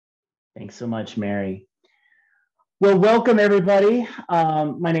Thanks so much, Mary. Well, welcome everybody.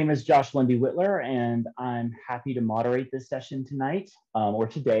 My name is Josh Lunde-Whitler, and I'm happy to moderate this session tonight or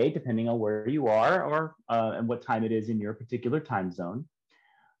today, depending on where you are or and what time it is in your particular time zone.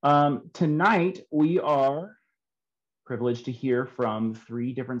 Tonight, we are privileged to hear from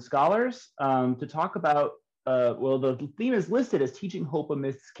 3 different scholars to talk about, well, the theme is listed as teaching hope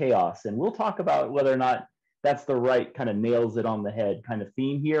amidst chaos, and we'll talk about whether or not that's the right kind of nails it on the head kind of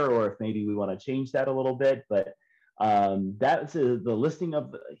theme here, or if maybe we want to change that a little bit, but that's the listing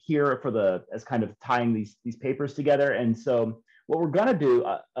of here for the as kind of tying these papers together. And so what we're going to do,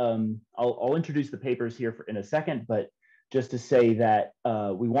 I'll introduce the papers here in a second, but just to say that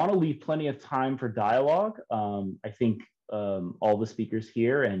we want to leave plenty of time for dialogue. I think all the speakers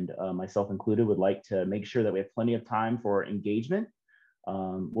here and myself included would like to make sure that we have plenty of time for engagement.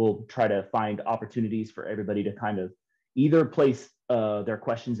 We'll try to find opportunities for everybody to kind of either place their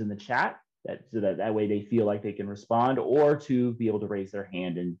questions in the chat so that way they feel like they can respond, or to be able to raise their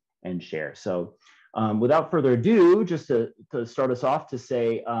hand and share. So without further ado, just to start us off, to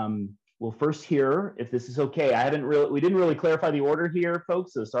say we'll first hear, if this is okay. We didn't really clarify the order here,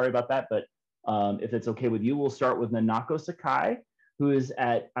 folks, so sorry about that, but if it's okay with you, we'll start with Nanako Sakai, who is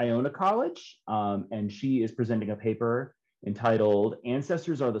at Iona College, and she is presenting a paper entitled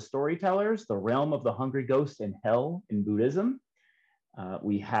Ancestors Are the Storytellers, the Realm of the Hungry Ghost and Hell in Buddhism.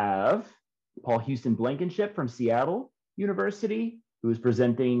 We have Paul Houston Blankenship from Seattle University, who is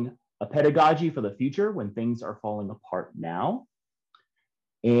presenting a pedagogy for the future when things are falling apart now.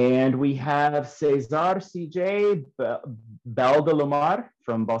 And we have Cesar CJ Baldelomar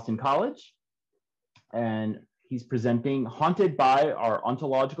from Boston College, and he's presenting Haunted by Our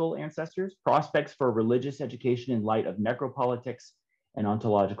Ontological Ancestors, Prospects for Religious Education in Light of Necropolitics and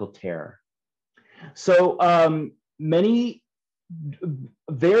Ontological Terror. So three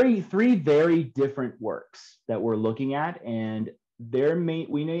very different works that we're looking at, and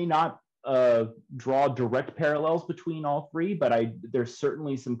we may not draw direct parallels between all 3, but there's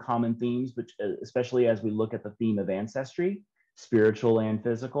certainly some common themes, especially as we look at the theme of ancestry, spiritual and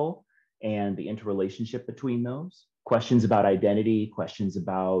physical, and the interrelationship between those. Questions about identity, questions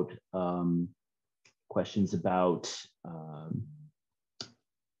about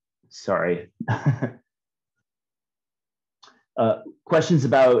sorry. Questions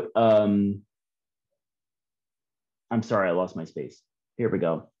about, I'm sorry, I lost my space. Here we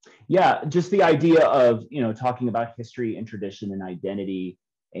go. Yeah, just the idea of, talking about history and tradition and identity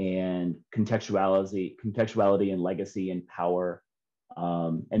and contextuality and legacy and power,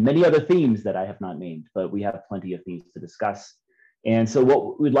 and many other themes that I have not named, but we have plenty of themes to discuss. And so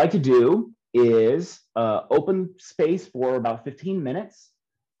what we'd like to do is open space for about 15 minutes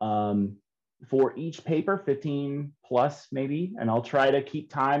for each paper, 15 plus maybe, and I'll try to keep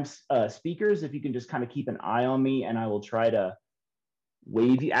times. Speakers, if you can just kind of keep an eye on me, and I will try to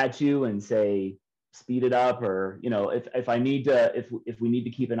wave at you and say speed it up, or if I need to, if we need to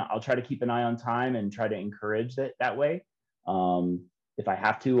keep I'll try to keep an eye on time and try to encourage it that way. If I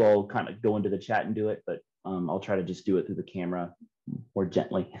have to, I'll kind of go into the chat and do it, but I'll try to just do it through the camera more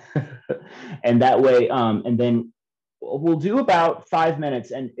gently. And that way, and then we'll do about 5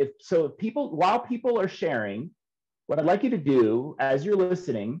 minutes. And while people are sharing, what I'd like you to do as you're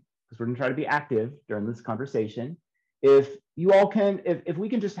listening, because we're gonna try to be active during this conversation, if you all can, if we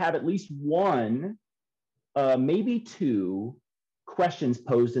can just have at least 1, maybe 2 questions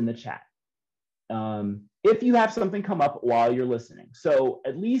posed in the chat. If you have something come up while you're listening. So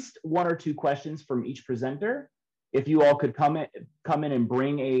at least 1 or 2 questions from each presenter. If you all could come in and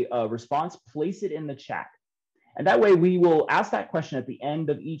bring a response, place it in the chat. And that way we will ask that question at the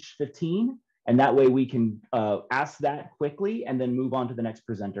end of each 15, and that way we can ask that quickly and then move on to the next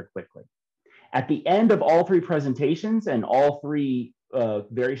presenter quickly. At the end of all 3 presentations and all 3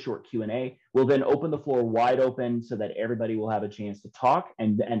 very short Q&A, we'll then open the floor wide open so that everybody will have a chance to talk.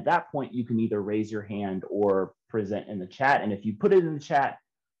 And at that point, you can either raise your hand or present in the chat. And if you put it in the chat,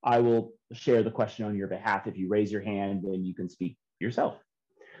 I will share the question on your behalf. If you raise your hand, then you can speak yourself.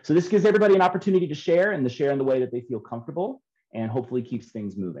 So this gives everybody an opportunity to share, and to share in the way that they feel comfortable, and hopefully keeps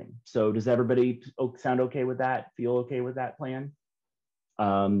things moving. So does everybody sound okay with that? Feel okay with that plan?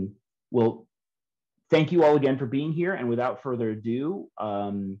 Well, thank you all again for being here. And without further ado,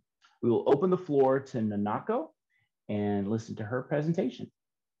 we will open the floor to Nanako and listen to her presentation.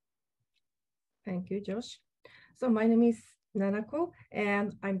 Thank you, Josh. So my name is Nanako,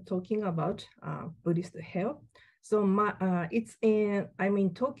 and I'm talking about Buddhist hell. So I'm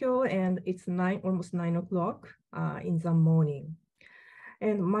in Tokyo, and it's almost 9 o'clock in the morning.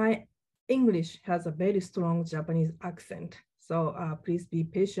 And my English has a very strong Japanese accent. So please be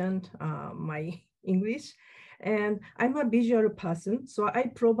patient, my English. And I'm a visual person, so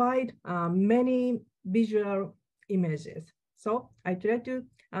I provide many visual images. So I try to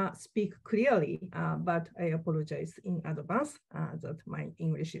speak clearly, but I apologize in advance that my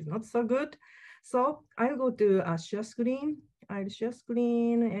English is not so good. So I'll go to share screen. I'll share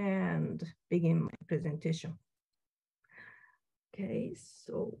screen and begin my presentation. Okay,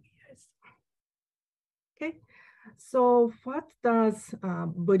 so yes. Okay, so what does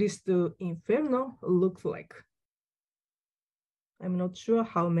Buddhist Inferno look like? I'm not sure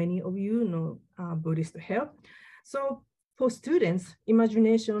how many of you know Buddhist hell. So for students,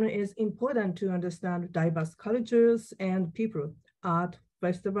 imagination is important to understand diverse cultures and people, art,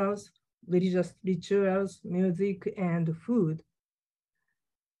 festivals, religious rituals, music, and food.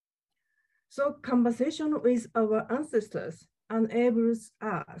 So conversation with our ancestors enables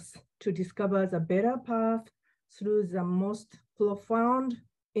us to discover the better path through the most profound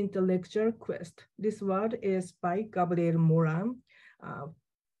intellectual quest. This word is by Gabriel Moran,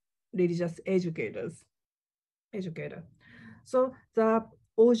 religious educator. So the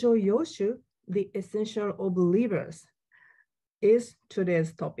Ojo Yoshu, the essential of believers, is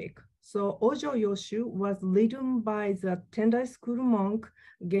today's topic. So Ojo Yoshu was written by the Tendai school monk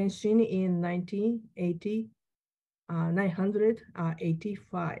Genshin in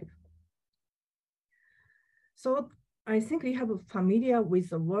 985. So I think we have familiar with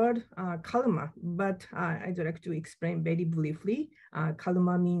the word karma, but I'd like to explain very briefly.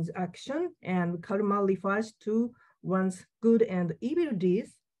 Karma means action, and karma refers to one's good and evil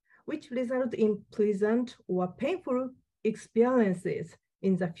deeds, which result in pleasant or painful experiences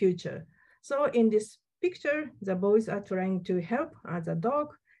in the future. So in this picture, the boys are trying to help the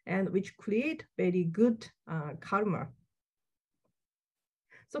dog, and which create very good karma.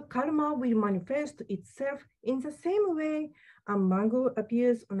 So karma will manifest itself in the same way a mango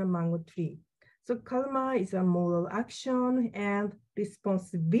appears on a mango tree. So karma is a moral action and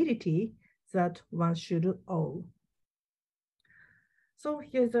responsibility that one should owe. So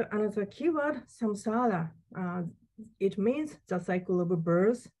here's another keyword, samsara. It means the cycle of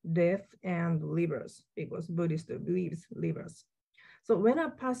birth, death, and rebirth, because Buddhist believes rebirth. So when a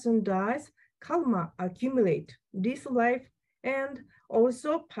person dies, karma accumulates this life and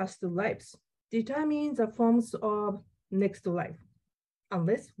also past lives, determine the forms of next life,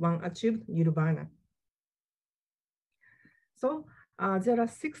 unless one achieved nirvana. So there are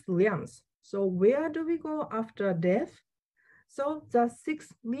 6 realms. So where do we go after death? So the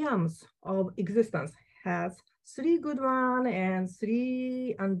 6 realms of existence has 3 good ones and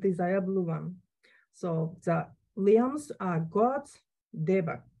 3 undesirable ones. So the realms are gods,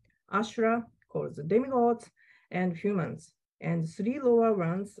 deva, ashura, called demigods, and humans. And 3 lower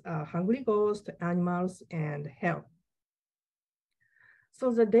ones are hungry ghosts, animals, and hell.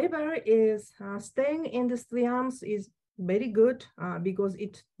 So the deva is staying in the realms is very good because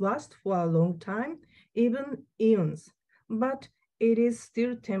it lasts for a long time, even eons, but it is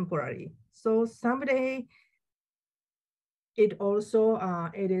still temporary. So someday it also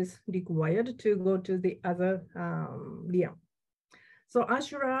it is required to go to the other realm. So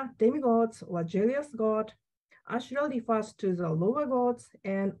Ashura, demigods, or jealous god. Ashura refers to the lower gods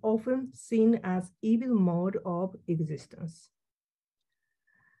and often seen as evil mode of existence.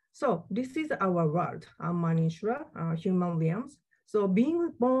 So this is our world, Manishra, human realms. So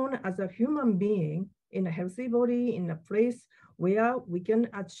being born as a human being in a healthy body, in a place where we can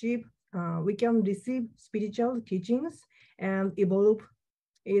achieve, we can receive spiritual teachings and evolve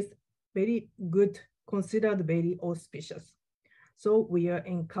is very good, considered very auspicious. So we are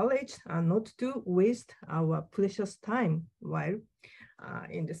encouraged not to waste our precious time while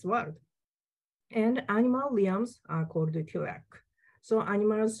in this world. And animal realms are called the tilak. So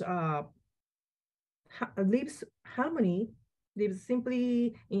animals lives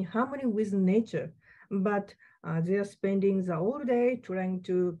simply in harmony with nature, but they are spending the whole day trying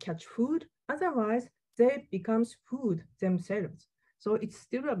to catch food. Otherwise, they become food themselves. So it's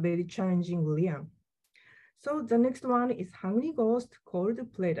still a very challenging realm. So the next one is hungry ghost called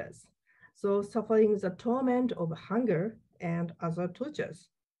predators. So suffering the torment of hunger and other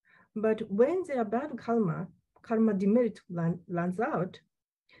tortures. But when their bad karma demerit runs out,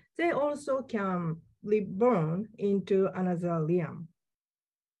 they also can reborn into another realm.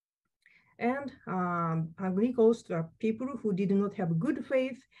 And hungry ghosts are people who did not have good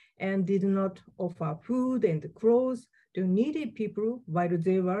faith and did not offer food and clothes to needy people while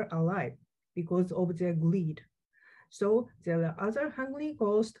they were alive because of their greed. So there are other hungry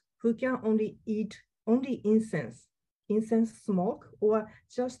ghosts who can only eat incense smoke, or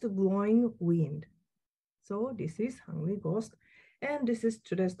just blowing wind. So this is Hungry Ghost. And this is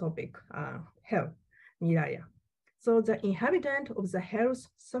today's topic, hell, Niraya. So the inhabitants of the hells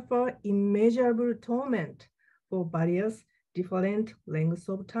suffer immeasurable torment for various different lengths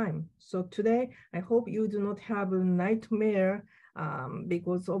of time. So today, I hope you do not have a nightmare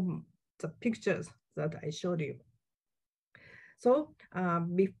because of the pictures that I showed you. So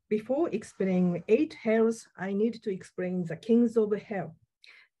before explaining 8 hells, I need to explain the kings of hell,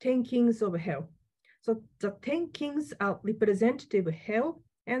 10 kings of hell. So the 10 kings are representative of hell,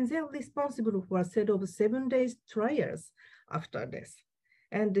 and they're responsible for a set of 7 days trials after death.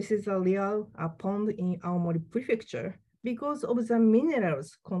 And this is a real pond in Aomori Prefecture. Because of the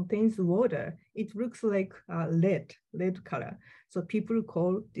minerals contains water, it looks like red color. So people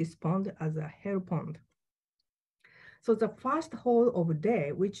call this pond as a hell pond. So the first whole of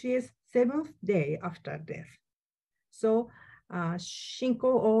day, which is 7th day after death. So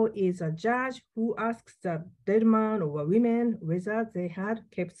Shinko-o is a judge who asks the dead man or women whether they had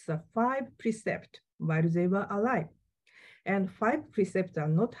kept the 5 precepts while they were alive. And 5 precepts are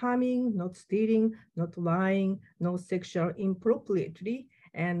not harming, not stealing, not lying, no sexual impropriety,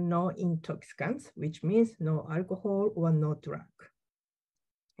 and no intoxicants, which means no alcohol or no drug.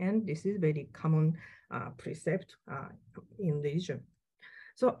 And this is very common precept in religion.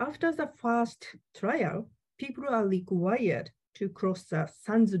 So after the first trial, people are required to cross the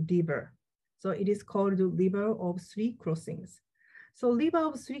Sanzu River. So it is called the River of 3 Crossings. So River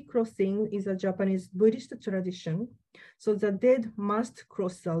of 3 Crossings is a Japanese Buddhist tradition. So the dead must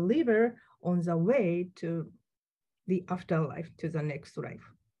cross the river on the way to the afterlife, to the next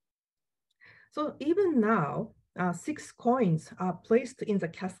life. So even now, 6 coins are placed in the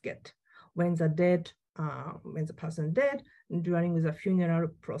casket when the person dead during the funeral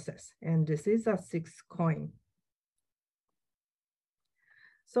process. And this is a 6th coin.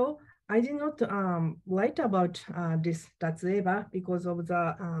 So I did not write about this Datseba because of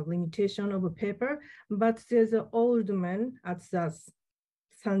the limitation of paper, but there's an old man at the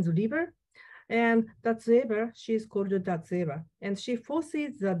Sanzu River, and Datseba, she is called Datseba, and she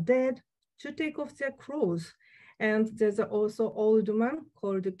forces the dead to take off their clothes. And there's also old man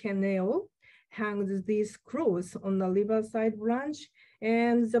called Keneo, hangs these clothes on the riverside branch,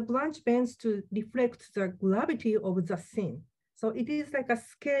 and the branch bends to reflect the gravity of the sin. So it is like a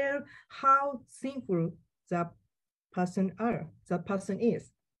scale how sinful the person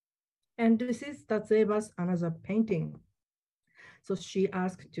is. And this is Tatseba's another painting. So she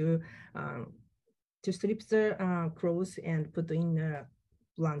asked to strip the clothes and put in the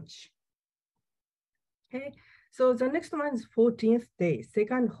branch. Okay, so the next one is 14th day,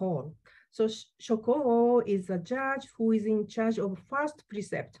 2nd hall. So Shoko is a judge who is in charge of first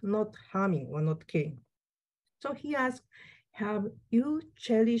precept, not harming or not killing. So he asked, have you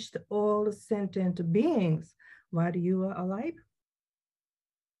cherished all sentient beings while you are alive?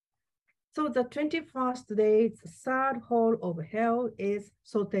 So the 21st day, the 3rd hall of hell is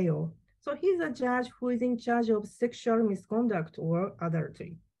Soteo. So he's a judge who is in charge of sexual misconduct or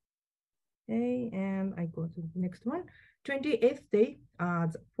adultery. Okay, and I go to the next one. 28th day,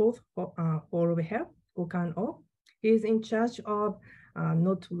 the 4th hall of hell, Gokan-o. He is in charge of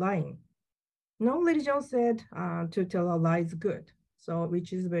not lying. No religion said to tell a lie is good, so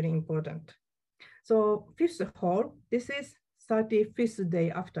which is very important. So 5th hall, this is 35th day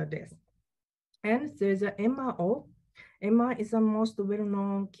after death. And there's a Emma-o. Emma is the most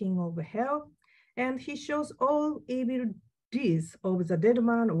well-known king of hell, and he shows all evil deeds of the dead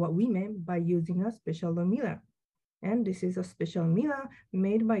man or women by using a special mirror. And this is a special mirror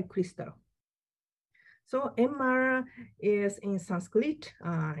made by crystal. So Emma is in Sanskrit,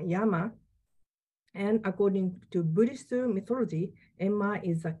 Yama. And according to Buddhist mythology, Emma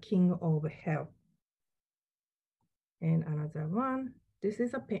is the king of hell. And another one, this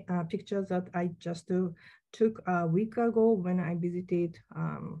is a picture that I just took a week ago when I visited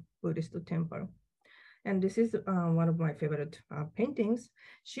Buddhist temple. And this is one of my favorite paintings.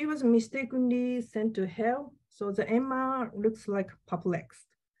 She was mistakenly sent to hell. So the Emma looks like perplexed.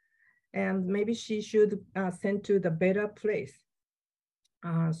 And maybe she should sent to the better place.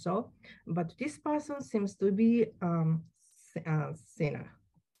 But this person seems to be sinner,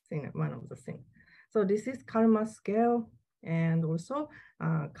 one of the sinners. So this is karma scale and also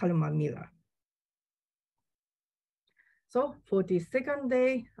karma mirror. So 42nd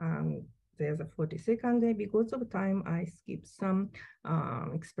day, there's a 42nd day. Because of time, I skipped some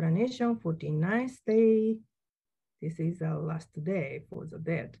explanation. 49th day, this is the last day for the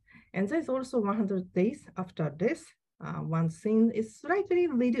dead. And there's also 100 days after death. One sin is slightly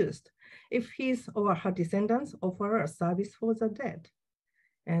reduced if his or her descendants offer a service for the dead.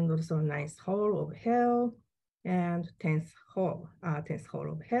 and also ninth hall of hell, and 10th hall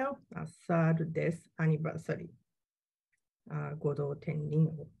of hell, third death anniversary, Godo Tenrin.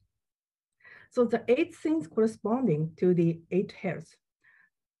 So the 8 things corresponding to the 8 hells: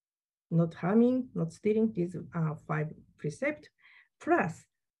 not harming, not stealing, these 5 precepts, plus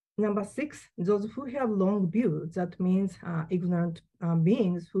number 6, those who have long view, that means ignorant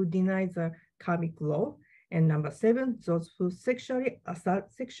beings who deny the karmic law. And number 7, those who sexually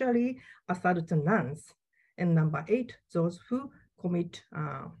assault the nuns. And number 8, those who commit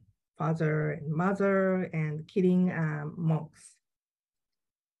father and mother and killing monks.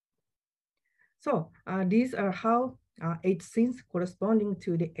 So these are how 8 sins corresponding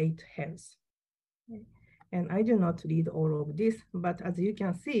to the 8 hells. And I do not read all of this, but as you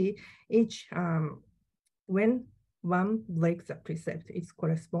can see, each when one breaks a precept, it's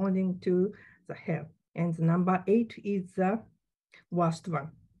corresponding to the hell. And number 8 is the worst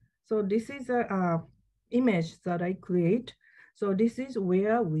one. So this is a image that I create. So this is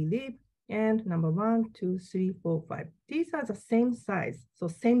where we live. And number 1, 2, 3, 4, 5. These are the same size, so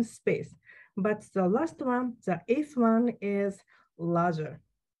same space. But the last one, the 8th one, is larger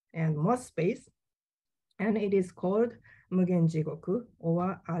and more space. And it is called Mugen Jigoku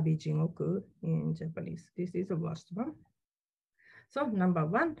or Abi Jigoku in Japanese. This is the worst one. So number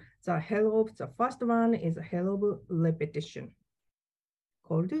 1, the hell of the first one is a hell of repetition,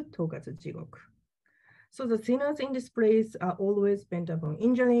 called Togatsu Jigoku. So the sinners in this place are always bent upon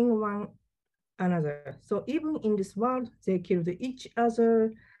injuring one another. So even in this world, they killed each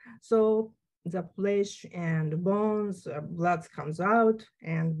other. So the flesh and bones, blood comes out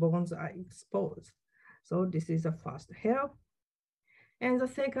and bones are exposed. So this is the first hell. And the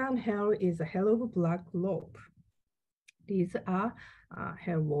second hell is the hell of black robe. These are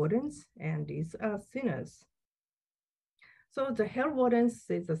hell wardens and these are sinners. So the hell wardens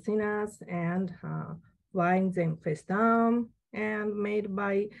is the sinners and flying them face down and made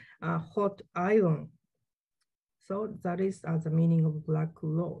by hot iron. So that is the meaning of black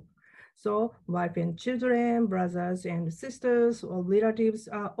robe. So wife and children, brothers and sisters or relatives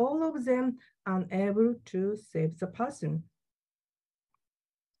are all of them unable to save the person.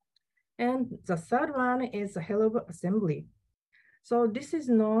 And the third one is the hell of assembly. So this is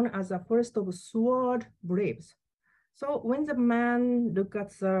known as the forest of sword braves. So when the man look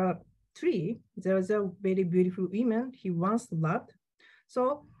at the tree, there's a very beautiful woman he once loved.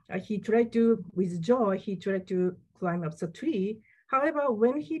 So he tried to, with joy, he tried to climb up the tree. However,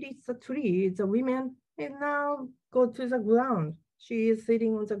 when he reached the tree, the woman now go to the ground. She is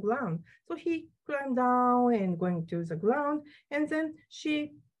sitting on the ground. So he climbed down and going to the ground. And then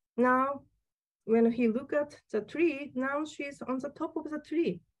she now, when he looked at the tree, now she's on the top of the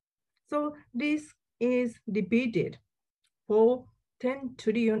tree. So this is repeated for 10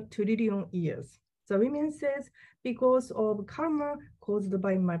 trillion years. The woman says, because of karma caused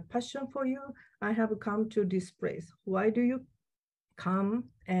by my passion for you, I have come to this place. Why do you come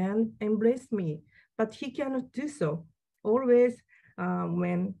and embrace me? But he cannot do so. Always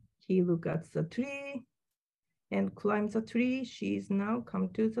when he looks at the tree and climbs the tree, she is now come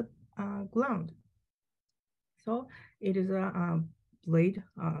to the ground. So it is a blade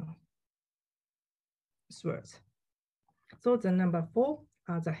swords. So the number 4,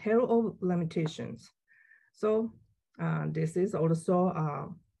 the hell of lamentations. So this is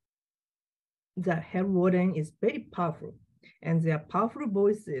also the hell warden is very powerful, and their powerful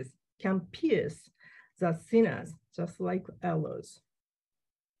voices can pierce the sinners just like arrows.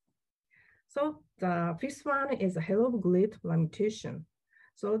 So the 5th one is a hell of great lamentation.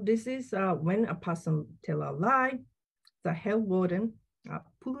 So this is when a person tell a lie, the hell warden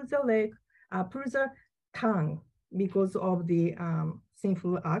pulls the tongue because of the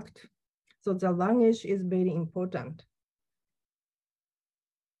sinful act. So the language is very important.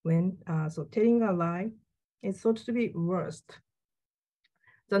 When so telling a lie is thought to be worst.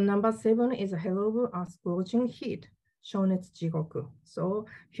 The number 7 is a hell of scorching heat, shonetsu jigoku. So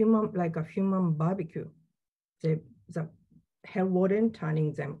human, like a human barbecue. The hell warden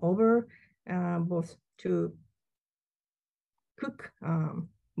turning them over both to cook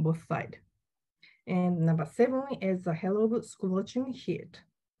both sides. And number 7 is the hell of scorching heat.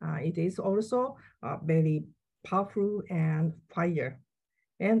 It is also very powerful and fire.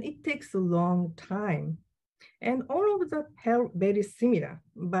 And it takes a long time. And all of the hell very similar.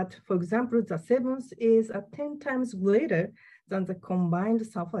 But for example, the 7th is 10 times greater than the combined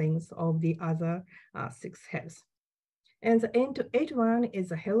sufferings of the other 6 hells. And the 8th one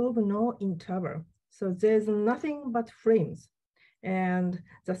is a hell of no interval. So there's nothing but flames. And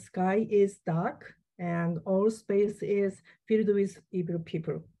the sky is dark and all space is filled with evil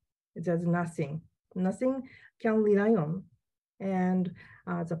people. There's nothing can rely on. And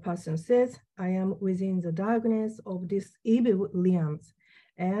the person says, I am within the darkness of these evil realms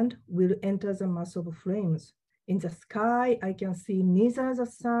and will enter the mass of flames. In the sky, I can see neither the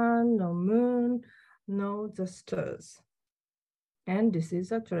sun, nor moon, nor the stars. And this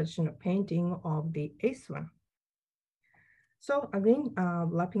is a traditional painting of the eighth one. So again,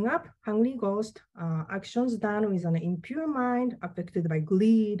 wrapping up, hungry ghost, actions done with an impure mind affected by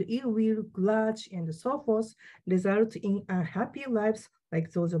greed, ill will, grudge, and so forth, result in unhappy lives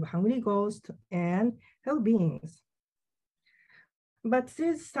like those of hungry ghosts and hell beings. But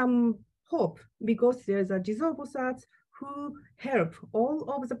there's some hope because there's a Jizo Bodhisattva who help all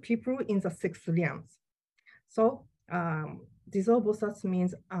of the people in the six realms. So Jizo Bodhisattva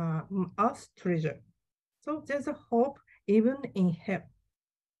means earth treasure. So there's a hope even in hell.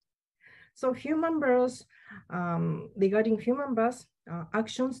 So human birth, regarding human birth,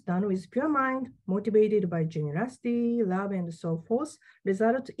 actions done with pure mind, motivated by generosity, love, and so forth,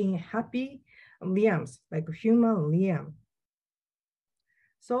 result in happy realms, like human realm.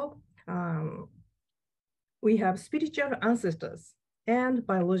 So we have spiritual ancestors and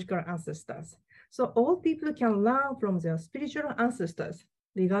biological ancestors. So all people can learn from their spiritual ancestors,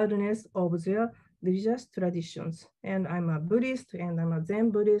 regardless of their religious traditions. And I'm a Buddhist and I'm a Zen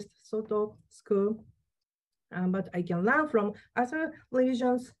Buddhist Soto school, but I can learn from other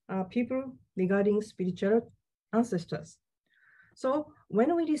religions, people regarding spiritual ancestors. So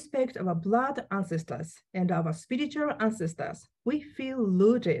when we respect our blood ancestors and our spiritual ancestors, we feel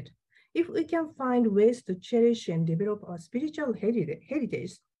rooted. If we can find ways to cherish and develop our spiritual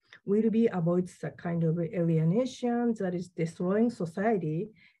heritage, we'll be avoid the kind of alienation that is destroying society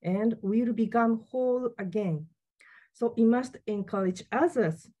and we'll become whole again. So we must encourage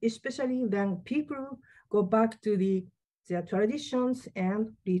others, especially young people, go back to their traditions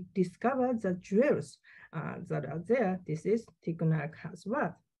and rediscover the jewels that are there. This is Thich Nhat Hanh's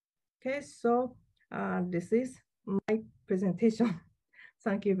word. Okay, so this is my presentation.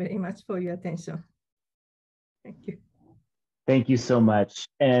 Thank you very much for your attention. Thank you. Thank you so much.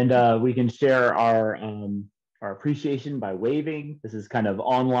 And we can share our appreciation by waving. This is kind of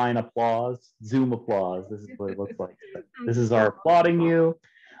online applause, Zoom applause. This is what it looks like. This is our applauding you.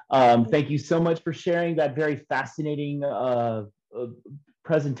 Thank you so much for sharing that very fascinating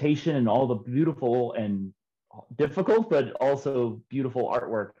presentation and all the beautiful and difficult, but also beautiful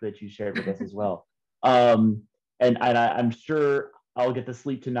artwork that you shared with us as well. And I'm sure I'll get to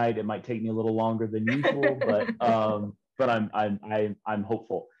sleep tonight. It might take me a little longer than usual, but I'm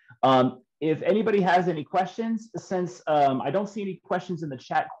hopeful. If anybody has any questions, since I don't see any questions in the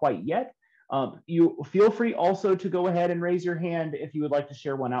chat quite yet, you feel free also to go ahead and raise your hand if you would like to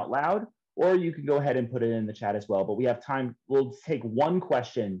share one out loud, or you can go ahead and put it in the chat as well. But we have time. We'll take one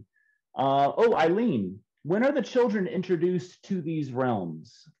question. Oh, Eileen, when are the children introduced to these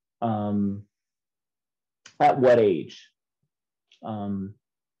realms? At what age? So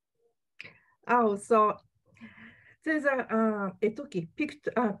there's a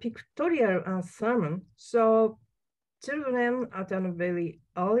pictorial sermon. So children at a very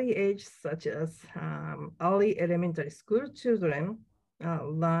early age, such as early elementary school children,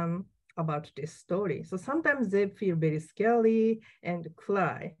 learn about this story. So sometimes they feel very scary and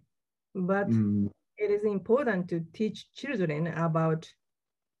cry, but it is important to teach children about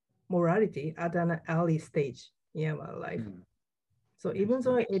morality at an early stage in our life. So even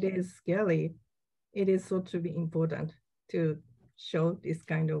though it is scary, it is so to be important to show this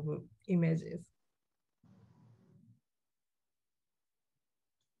kind of images.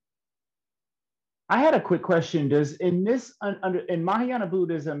 I had a quick question. Does in Mahayana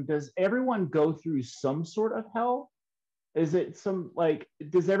Buddhism, does everyone go through some sort of hell? Is it some, like,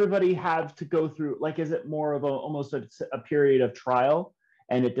 does everybody have to go through, like, is it more of almost a period of trial,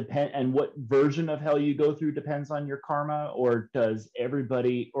 and it depends, and what version of hell you go through depends on your karma, or does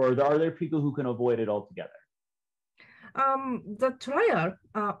everybody, or are there people who can avoid it altogether? The trial,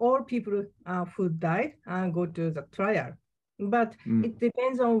 all people who died go to the trial, but it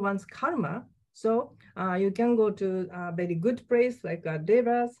depends on one's karma. So you can go to a very good place, like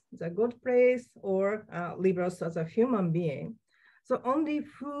Devas, the good place, or Libras as a human being. So only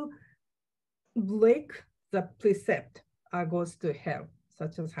who break the precept goes to hell,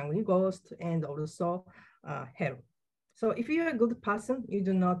 such as hungry ghost and also hell. So if you're a good person, you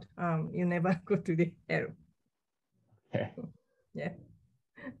do not, you never go to the hell. Okay. Yeah.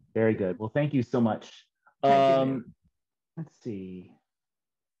 Very good. Well, thank you so much. Let's see.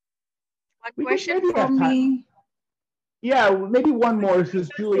 One question from me. Yeah, maybe one more, because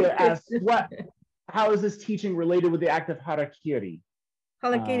Julia asked, how is this teaching related with the act of harakiri?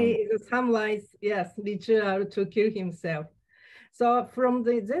 Harakiri is some lies, yes, ritual to kill himself. So from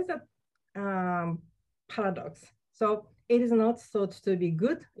there's a paradox. So it is not thought to be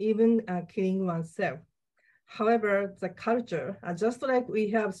good, even killing oneself. However, the culture, just like we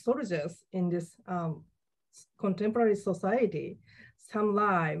have soldiers in this contemporary society, some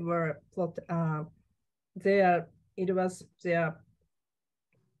lie were it was their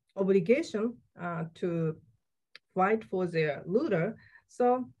obligation to fight for their ruler.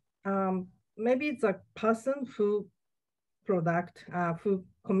 So maybe it's a person who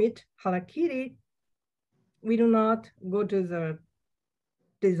commit harakiri will not go to the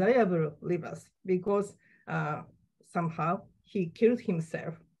desirable rivers because somehow he killed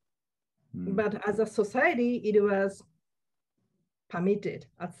himself. But as a society, it was permitted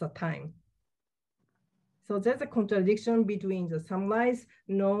at the time. So there's a contradiction between the samurais'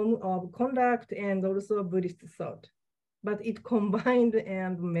 norm of conduct and also Buddhist thought. But it combined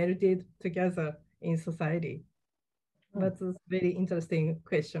and melted together in society. That's a very interesting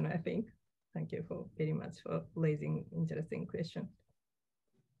question, I think. Thank you very much for raising interesting question.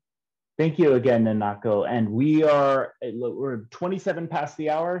 Thank you again, Nanako. And we're 27 past the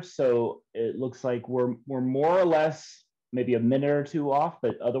hour, so it looks like we're more or less maybe a minute or two off,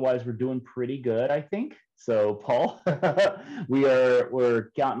 but otherwise we're doing pretty good, I think. So Paul,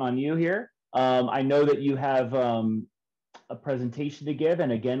 we're counting on you here. I know that you have a presentation to give,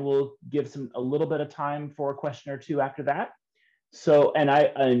 and again, we'll give a little bit of time for a question or two after that. So,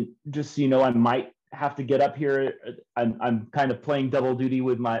 and just so you know, I might have to get up here. I'm kind of playing double duty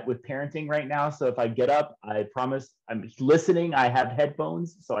with parenting right now. So if I get up, I promise I'm listening. I have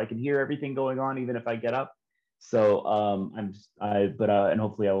headphones so I can hear everything going on even if I get up. So and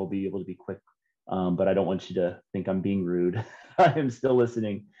hopefully I will be able to be quick. But I don't want you to think I'm being rude. I am still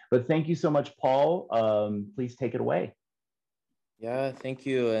listening. But thank you so much, Paul. Please take it away. Yeah, thank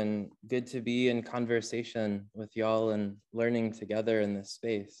you. And good to be in conversation with y'all and learning together in this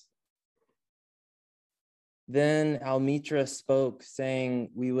space. Then Almitra spoke,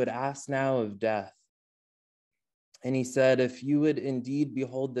 saying, "We would ask now of death." And he said, "If you would indeed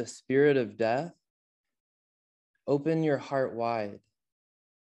behold the spirit of death, open your heart wide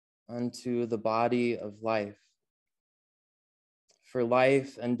unto the body of life. For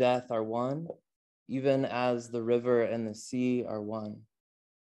life and death are one, even as the river and the sea are one."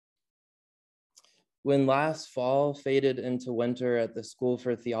 When last fall faded into winter at the School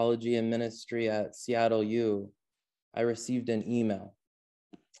for Theology and Ministry at Seattle U, I received an email.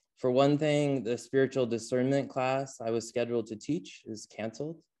 For one thing, the spiritual discernment class I was scheduled to teach is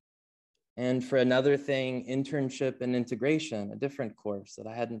canceled. And for another thing, internship and integration, a different course that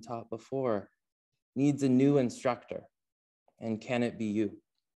I hadn't taught before, needs a new instructor. And can it be you?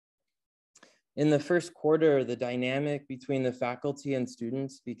 In the first quarter, the dynamic between the faculty and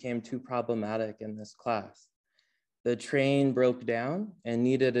students became too problematic in this class. The train broke down and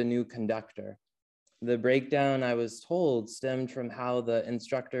needed a new conductor. The breakdown, I was told, stemmed from how the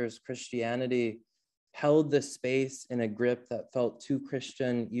instructor's Christianity held the space in a grip that felt too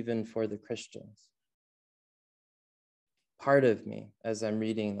Christian even for the Christians. Part of me, as I'm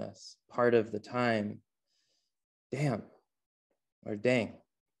reading this, part of the time, damn, or dang,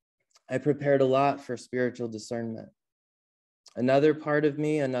 I prepared a lot for spiritual discernment. Another part of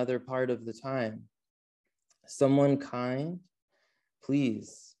me, another part of the time. Someone kind,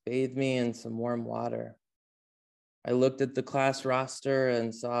 please bathe me in some warm water. I looked at the class roster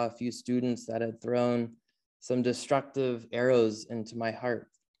and saw a few students that had thrown some destructive arrows into my heart.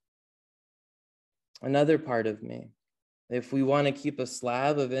 Another part of me. If we want to keep a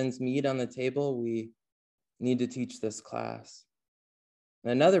slab of ends meet on the table, we need to teach this class.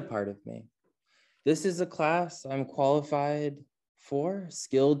 Another part of me. This is a class I'm qualified for,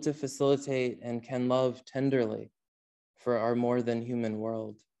 skilled to facilitate, and can love tenderly for our more than human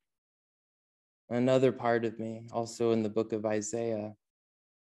world. Another part of me, also in the book of Isaiah.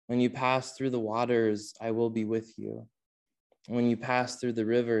 When you pass through the waters, I will be with you. When you pass through the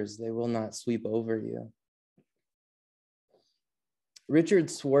rivers, they will not sweep over you.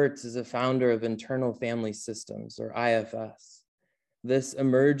 Richard Schwartz is a founder of Internal Family Systems, or IFS. This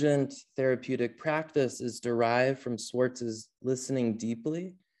emergent therapeutic practice is derived from Schwartz's listening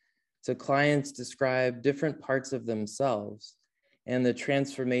deeply to clients describe different parts of themselves and the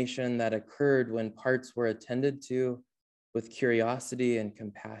transformation that occurred when parts were attended to with curiosity and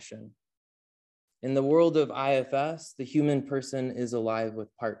compassion. In the world of IFS, the human person is alive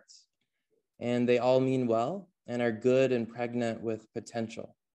with parts, and they all mean well and are good and pregnant with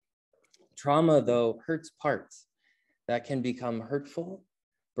potential. Trauma, though, hurts parts that can become hurtful,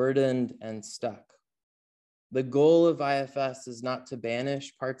 burdened, and stuck. The goal of IFS is not to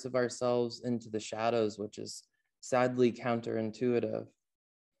banish parts of ourselves into the shadows, which is sadly counterintuitive.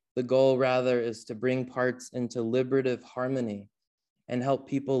 The goal, rather, is to bring parts into liberative harmony and help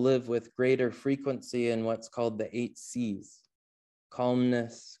people live with greater frequency in what's called the 8 C's: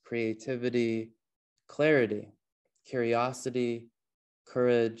 calmness, creativity, clarity, curiosity,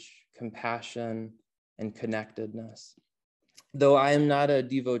 courage, compassion, and connectedness. Though I am not a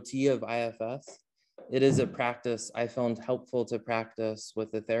devotee of IFS, it is a practice I found helpful to practice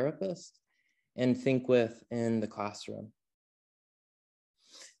with a therapist and think with in the classroom.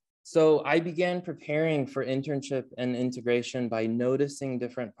 So I began preparing for internship and integration by noticing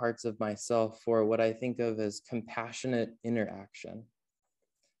different parts of myself for what I think of as compassionate interaction.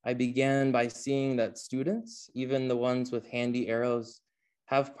 I began by seeing that students, even the ones with handy arrows,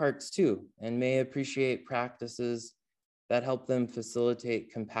 have parts too, and may appreciate practices that help them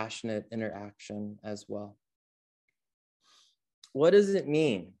facilitate compassionate interaction as well. What does it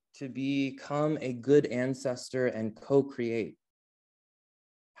mean to become a good ancestor and co-create?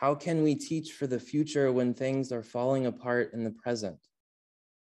 How can we teach for the future when things are falling apart in the present?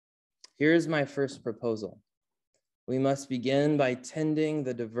 Here's my first proposal. We must begin by tending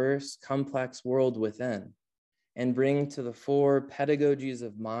the diverse, complex world within and bring to the fore pedagogies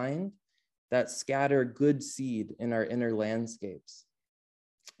of mind that scatter good seed in our inner landscapes.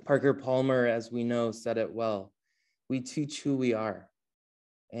 Parker Palmer, as we know, said it well. We teach who we are,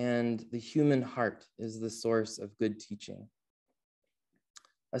 and the human heart is the source of good teaching.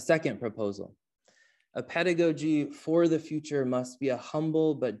 A second proposal. A pedagogy for the future must be a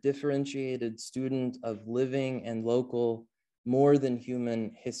humble but differentiated student of living and local, more than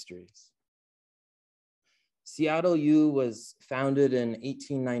human histories. Seattle U was founded in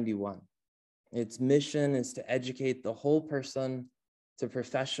 1891. Its mission is to educate the whole person to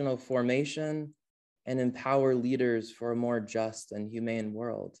professional formation and empower leaders for a more just and humane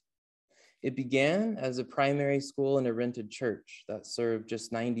world. It began as a primary school in a rented church that served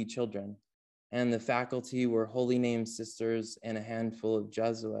just 90 children, and the faculty were Holy Name Sisters and a handful of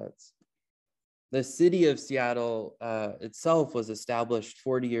Jesuits. The city of Seattle itself was established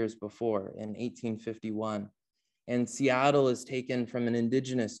 40 years before, in 1851, and Seattle is taken from an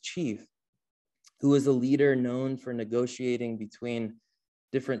indigenous chief who was a leader known for negotiating between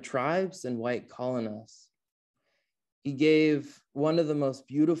different tribes and white colonists. He gave one of the most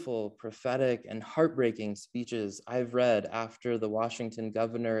beautiful, prophetic, and heartbreaking speeches I've read after the Washington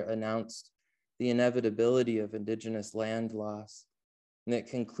governor announced the inevitability of indigenous land loss. And it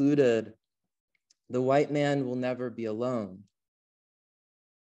concluded, "The white man will never be alone.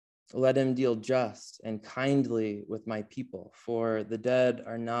 Let him deal just and kindly with my people, for the dead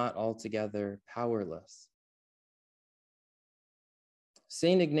are not altogether powerless."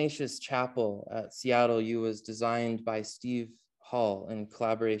 St. Ignatius Chapel at Seattle U was designed by Steve Hall in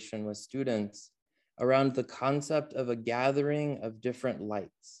collaboration with students around the concept of a gathering of different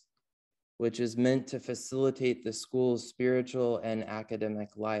lights, which is meant to facilitate the school's spiritual and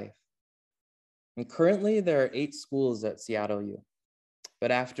academic life. And currently there are 8 schools at Seattle U.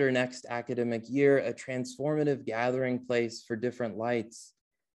 But after next academic year, a transformative gathering place for different lights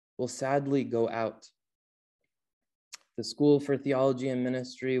will sadly go out. The School for Theology and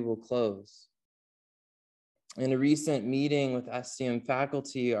Ministry will close. In a recent meeting with STM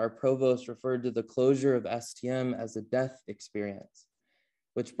faculty, our provost referred to the closure of STM as a death experience,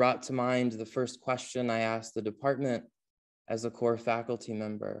 which brought to mind the first question I asked the department as a core faculty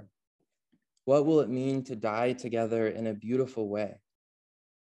member. What will it mean to die together in a beautiful way?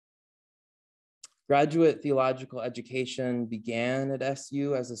 Graduate theological education began at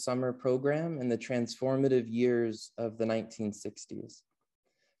SU as a summer program in the transformative years of the 1960s.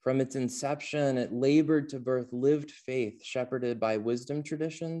 From its inception, it labored to birth lived faith shepherded by wisdom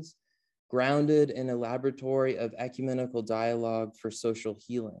traditions, grounded in a laboratory of ecumenical dialogue for social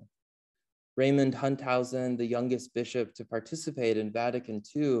healing. Raymond Hunthausen, the youngest bishop to participate in Vatican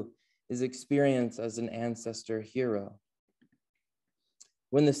II, is experienced as an ancestor hero.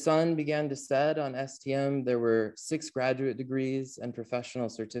 When the sun began to set on STM, there were 6 graduate degrees and professional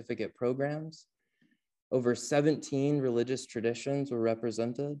certificate programs. Over 17 religious traditions were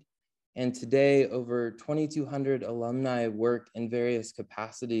represented. And today, over 2,200 alumni work in various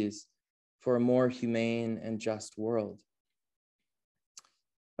capacities for a more humane and just world.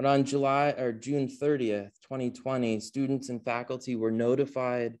 But on June 30th, 2020, students and faculty were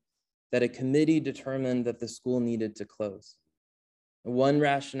notified that a committee determined that the school needed to close. One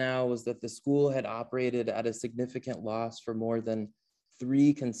rationale was that the school had operated at a significant loss for more than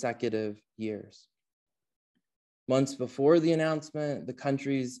 3 consecutive years. Months before the announcement, the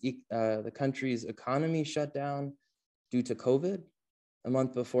country's economy shut down due to COVID. A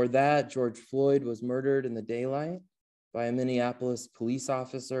month before that, George Floyd was murdered in the daylight by a Minneapolis police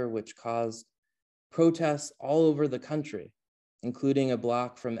officer, which caused protests all over the country, including a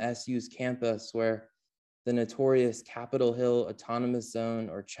block from SU's campus where the notorious Capitol Hill Autonomous Zone,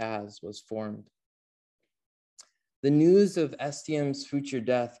 or CHAZ, was formed. The news of STM's future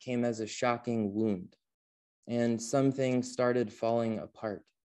death came as a shocking wound, and some things started falling apart.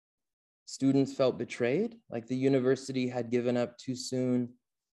 Students felt betrayed, like the university had given up too soon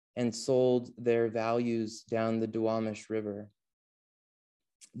and sold their values down the Duwamish River.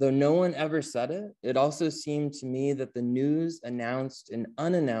 Though no one ever said it, it also seemed to me that the news announced an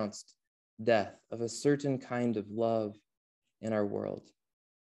unannounced death of a certain kind of love in our world.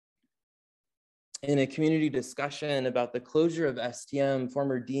 In a community discussion about the closure of STM,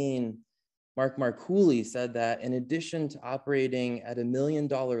 former Dean Mark Marcooley said that in addition to operating at $1 million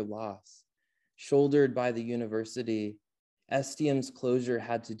loss shouldered by the university, STM's closure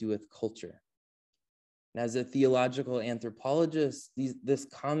had to do with culture. And as a theological anthropologist, this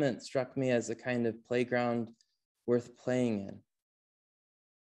comment struck me as a kind of playground worth playing in.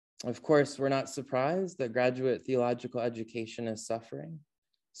 Of course, we're not surprised that graduate theological education is suffering.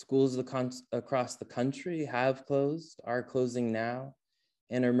 Schools across the country have closed, are closing now,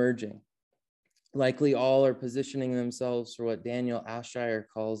 and are merging. Likely all are positioning themselves for what Daniel Ashire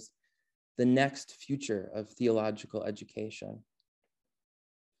calls the next future of theological education.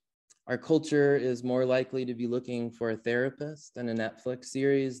 Our culture is more likely to be looking for a therapist in a Netflix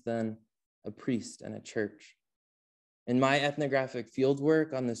series than a priest in a church. In my ethnographic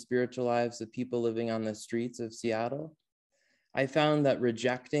fieldwork on the spiritual lives of people living on the streets of Seattle, I found that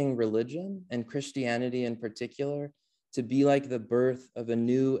rejecting religion, and Christianity in particular, to be like the birth of a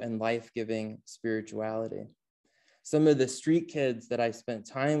new and life-giving spirituality. Some of the street kids that I spent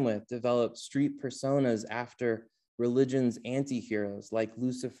time with developed street personas after religion's anti-heroes like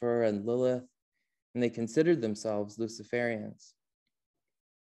Lucifer and Lilith, and they considered themselves Luciferians.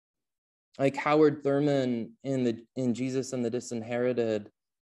 Like Howard Thurman in Jesus and the Disinherited,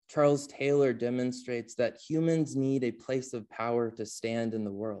 Charles Taylor demonstrates that humans need a place of power to stand in the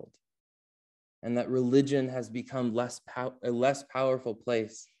world, and that religion has become a less powerful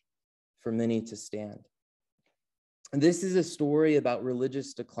place for many to stand. And this is a story about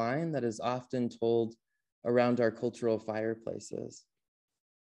religious decline that is often told around our cultural fireplaces.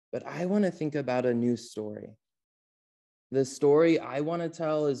 But I want to think about a new story. The story I want to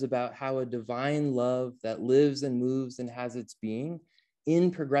tell is about how a divine love that lives and moves and has its being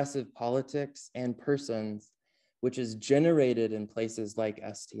in progressive politics and persons, which is generated in places like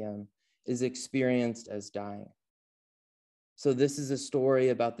STM, is experienced as dying. So this is a story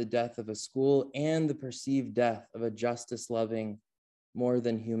about the death of a school and the perceived death of a justice-loving, more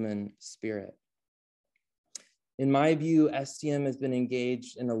than human spirit. In my view, STM has been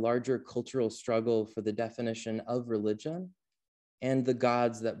engaged in a larger cultural struggle for the definition of religion and the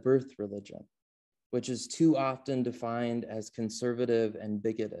gods that birth religion, which is too often defined as conservative and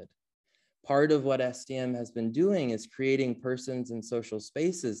bigoted. Part of what STM has been doing is creating persons and social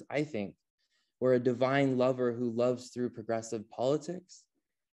spaces, I think, where a divine lover who loves through progressive politics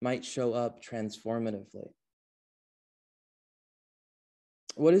might show up transformatively.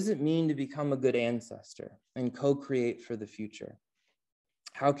 What does it mean to become a good ancestor and co-create for the future?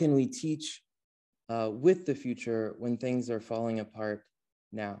 How can we teach with the future when things are falling apart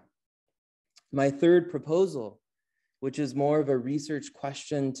now? My third proposal, which is more of a research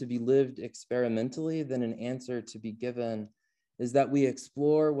question to be lived experimentally than an answer to be given, is that we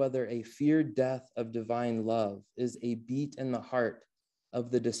explore whether a feared death of divine love is a beat in the heart of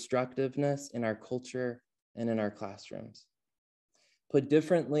the destructiveness in our culture and in our classrooms. Put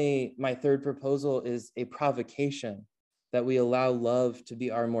differently, my third proposal is a provocation that we allow love to be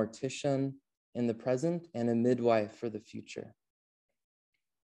our mortician in the present and a midwife for the future.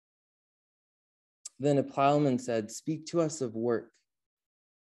 Then a plowman said, "Speak to us of work.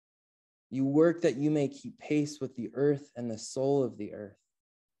 You work that you may keep pace with the earth and the soul of the earth.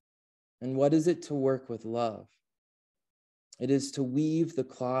 And what is it to work with love? It is to weave the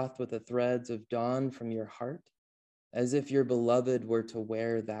cloth with the threads of dawn from your heart, as if your beloved were to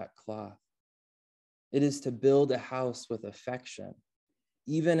wear that cloth. It is to build a house with affection,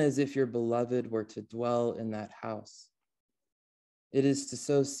 even as if your beloved were to dwell in that house. It is to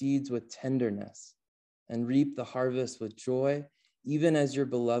sow seeds with tenderness and reap the harvest with joy, even as your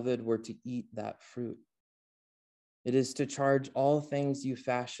beloved were to eat that fruit. It is to charge all things you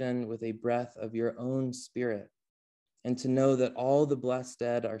fashion with a breath of your own spirit, and to know that all the blessed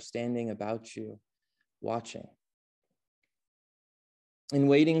dead are standing about you, watching, In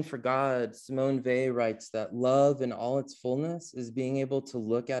Waiting for God, Simone Weil writes that love in all its fullness is being able to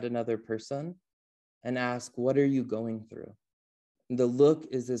look at another person and ask, what are you going through? The look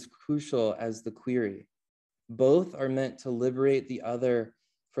is as crucial as the query. Both are meant to liberate the other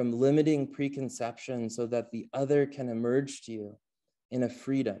from limiting preconception so that the other can emerge to you in a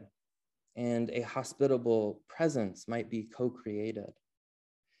freedom and a hospitable presence might be co-created.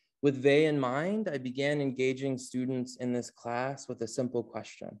 With Weil in mind, I began engaging students in this class with a simple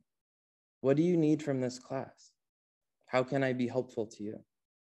question. What do you need from this class? How can I be helpful to you?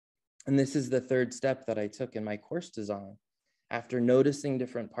 And this is the third step that I took in my course design after noticing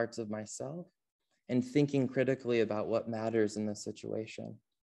different parts of myself and thinking critically about what matters in this situation.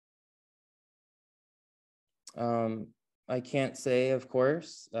 I can't say, of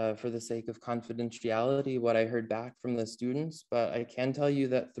course, for the sake of confidentiality, what I heard back from the students, but I can tell you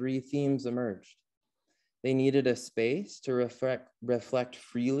that 3 themes emerged. They needed a space to reflect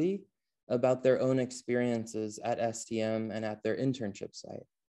freely about their own experiences at STM and at their internship site.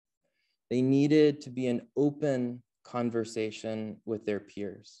 They needed to be an open conversation with their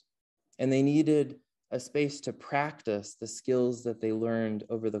peers, and they needed a space to practice the skills that they learned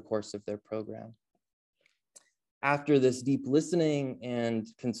over the course of their program. After this deep listening and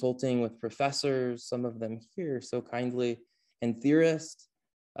consulting with professors, some of them here so kindly, and theorists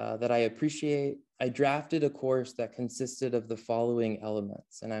that I appreciate, I drafted a course that consisted of the following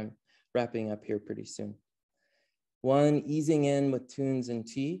elements, and I'm wrapping up here pretty soon. 1, easing in with tunes and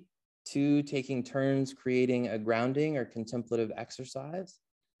tea. 2, taking turns creating a grounding or contemplative exercise.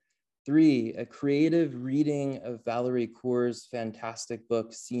 3, a creative reading of Valerie Kaur's fantastic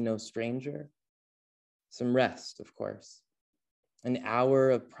book, See No Stranger. Some rest, of course. An hour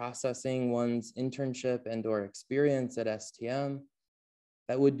of processing one's internship and/or experience at STM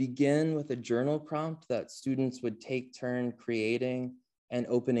that would begin with a journal prompt that students would take turn creating and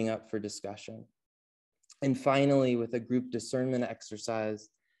opening up for discussion. And finally, with a group discernment exercise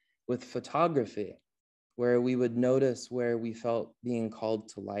with photography, where we would notice where we felt being called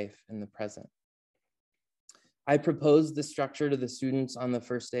to life in the present. I proposed the structure to the students on the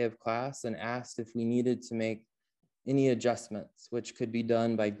first day of class and asked if we needed to make any adjustments, which could be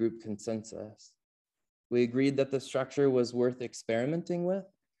done by group consensus. We agreed that the structure was worth experimenting with,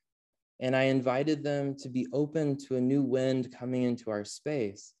 and I invited them to be open to a new wind coming into our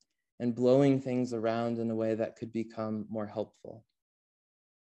space and blowing things around in a way that could become more helpful.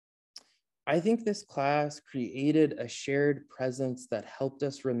 I think this class created a shared presence that helped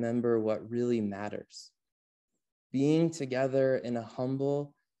us remember what really matters. Being together in a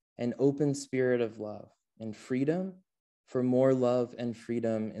humble and open spirit of love and freedom for more love and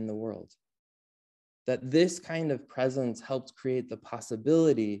freedom in the world. That this kind of presence helped create the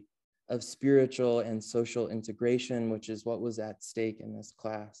possibility of spiritual and social integration, which is what was at stake in this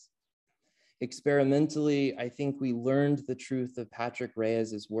class. Experimentally, I think we learned the truth of Patrick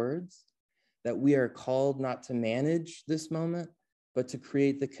Reyes's words, that we are called not to manage this moment, but to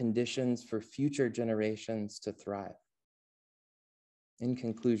create the conditions for future generations to thrive. In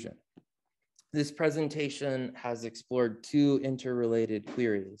conclusion, this presentation has explored 2 interrelated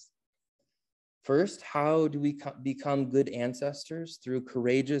queries. First, how do we become good ancestors through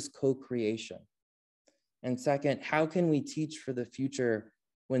courageous co-creation? And second, how can we teach for the future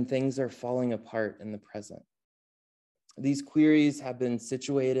when things are falling apart in the present? These queries have been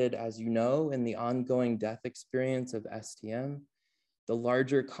situated, as you know, in the ongoing death experience of STM, the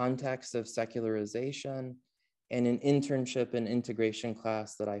larger context of secularization, and an internship and integration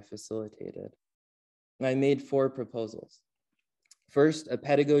class that I facilitated. And I made 4 proposals. First, a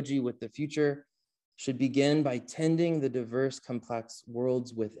pedagogy with the future should begin by tending the diverse, complex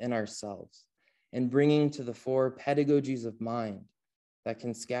worlds within ourselves and bringing to the fore pedagogies of mind that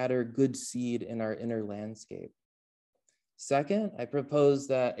can scatter good seed in our inner landscape. Second, I propose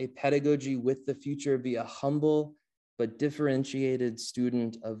that a pedagogy with the future be a humble but differentiated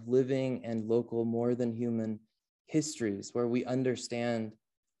student of living and local more than human histories where we understand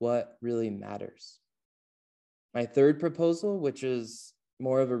what really matters. My third proposal, which is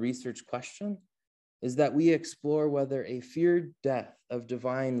more of a research question, is that we explore whether a feared death of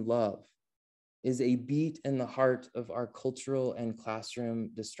divine love is a beat in the heart of our cultural and classroom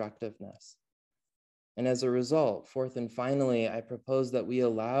destructiveness. And as a result, fourth and finally, I propose that we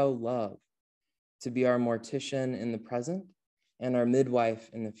allow love to be our mortician in the present and our midwife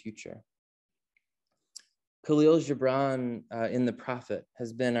in the future. Khalil Gibran in The Prophet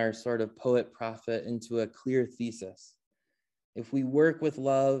has been our sort of poet-prophet into a clear thesis. If we work with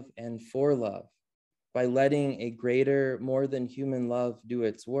love and for love, by letting a greater, more than human love do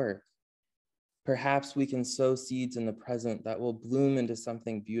its work, Perhaps we can sow seeds in the present that will bloom into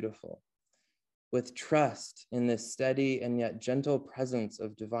something beautiful. With trust in this steady and yet gentle presence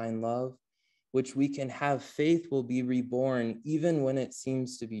of divine love, which we can have faith will be reborn even when it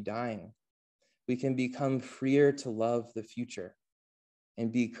seems to be dying. We can become freer to love the future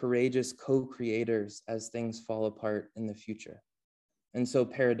and be courageous co-creators as things fall apart in the future. And so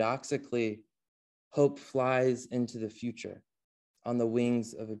paradoxically, hope flies into the future on the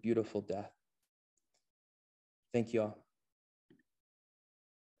wings of a beautiful death. Thank you all.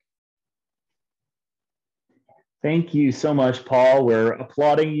 Thank you so much, Paul. We're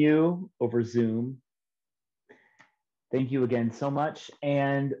applauding you over Zoom. Thank you again so much.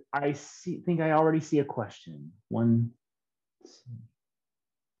 And I think I already see a question.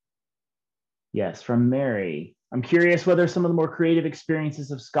 Yes, from Mary. I'm curious whether some of the more creative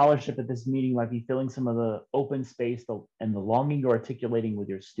experiences of scholarship at this meeting might be filling some of the open space and the longing you're articulating with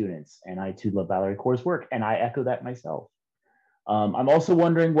your students. And I too love Valerie Kaur's work, and I echo that myself. I'm also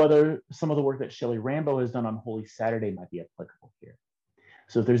wondering whether some of the work that Shelley Rambo has done on Holy Saturday might be applicable here.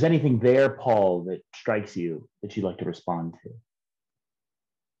 So if there's anything there, Paul, that strikes you that you'd like to respond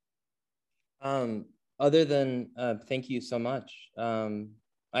to. Other than thank you so much.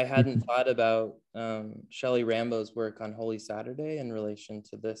 I hadn't thought about Shelley Rambo's work on Holy Saturday in relation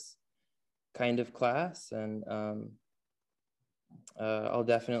to this kind of class. And I'll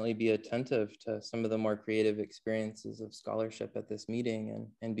definitely be attentive to some of the more creative experiences of scholarship at this meeting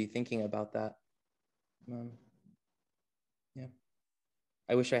and be thinking about that. Yeah,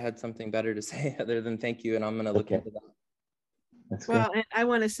 I wish I had something better to say other than thank you, and I'm gonna look into that. That's well, good. and I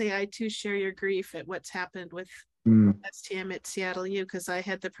wanna say I too share your grief at what's happened with STM at Seattle U, because I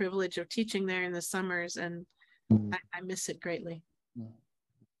had the privilege of teaching there in the summers, and I miss it greatly.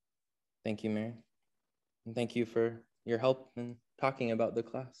 Thank you, Mary. And thank you for your help in talking about the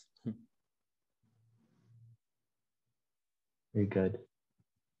class. Very good.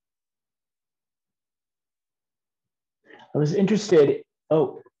 I was interested,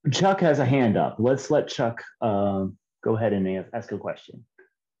 oh, Chuck has a hand up. Let's let Chuck go ahead and ask a question.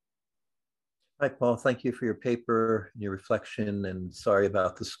 Hi, Paul. Thank you for your paper and your reflection, and sorry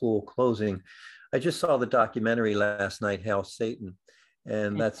about the school closing. I just saw the documentary last night, Hail Satan,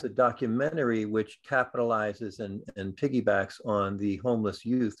 and that's a documentary which capitalizes and piggybacks on the homeless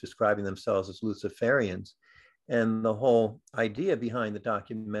youth describing themselves as Luciferians. And the whole idea behind the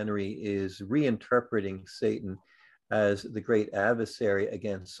documentary is reinterpreting Satan as the great adversary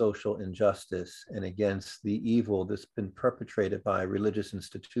against social injustice and against the evil that's been perpetrated by religious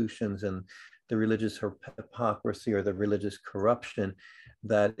institutions and the religious hypocrisy or the religious corruption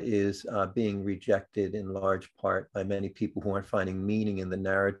that is being rejected in large part by many people who aren't finding meaning in the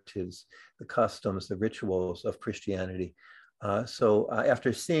narratives, the customs, the rituals of Christianity. So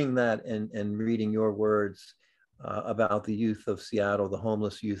after seeing that and reading your words about the youth of Seattle, the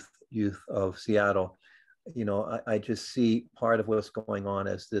homeless youth of Seattle, you know, I just see part of what's going on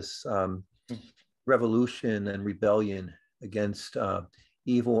as this revolution and rebellion against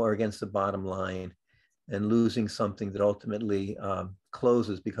evil or against the bottom line, and losing something that ultimately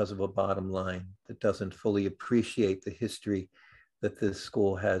closes because of a bottom line that doesn't fully appreciate the history that this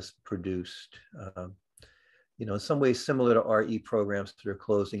school has produced. You know, in some ways similar to RE programs that are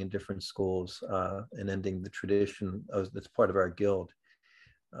closing in different schools and ending the tradition that's part of our guild.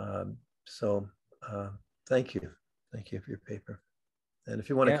 Thank you. Thank you for your paper. And if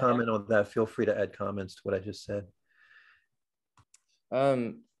you want to comment on that, feel free to add comments to what I just said.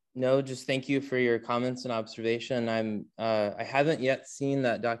 No, just thank you for your comments and observation. I haven't yet seen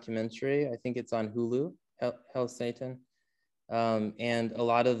that documentary. I think it's on Hulu, Hail Satan. And a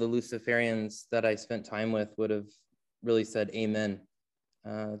lot of the Luciferians that I spent time with would have really said amen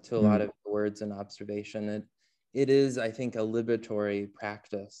to a lot of words and observation. It is, I think, a liberatory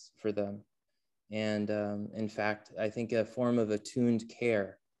practice for them. And in fact, I think a form of attuned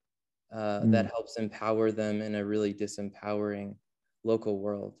care that helps empower them in a really disempowering local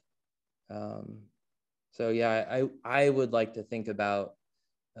world. So yeah, I would like to think about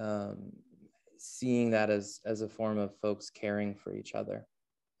seeing that as a form of folks caring for each other.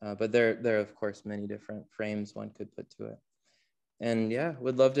 But there are, of course, many different frames one could put to it. And yeah,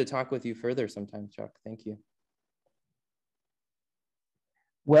 would love to talk with you further sometime, Chuck. Thank you.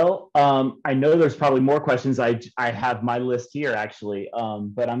 Well, I know there's probably more questions. I have my list here actually,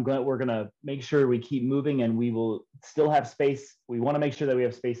 but we're gonna make sure we keep moving, and we will still have space. We want to make sure that we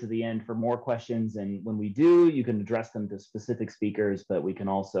have space at the end for more questions, and when we do, you can address them to specific speakers, but we can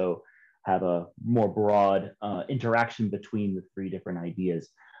also have a more broad interaction between the three different ideas.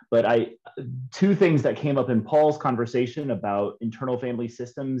 But two things that came up in Paul's conversation about internal family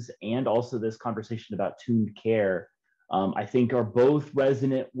systems and also this conversation about tuned care, I think are both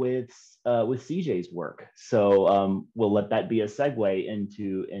resonant with CJ's work. So we'll let that be a segue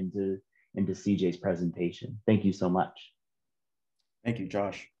into CJ's presentation. Thank you so much. Thank you,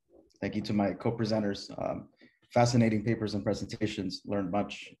 Josh. Thank you to my co-presenters. Fascinating papers and presentations, learned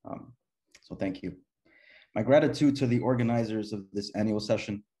much. So thank you. My gratitude to the organizers of this annual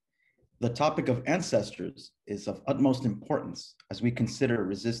session. The topic of ancestors is of utmost importance as we consider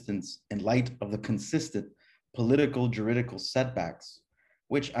resistance in light of the consistent political juridical setbacks,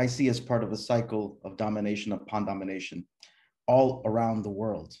 which I see as part of a cycle of domination upon domination all around the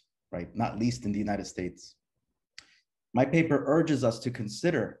world, right? Not least in the United States. My paper urges us to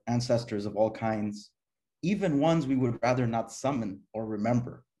consider ancestors of all kinds, even ones we would rather not summon or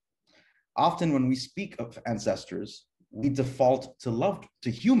remember. Often when we speak of ancestors, we default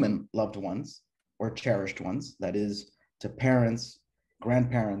to human loved ones or cherished ones, that is, to parents,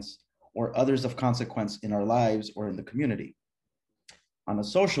 grandparents, or others of consequence in our lives or in the community. On a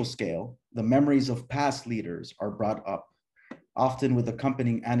social scale, the memories of past leaders are brought up, often with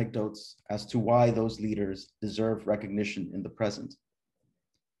accompanying anecdotes as to why those leaders deserve recognition in the present.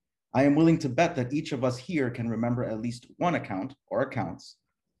 I am willing to bet that each of us here can remember at least one account or accounts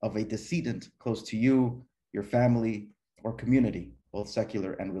of a decedent close to you, your family, or community, both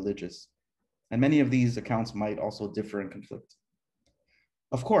secular and religious. And many of these accounts might also differ and conflict.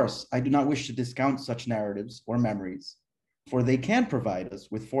 Of course, I do not wish to discount such narratives or memories, for they can provide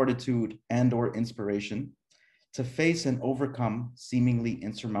us with fortitude and/or inspiration to face and overcome seemingly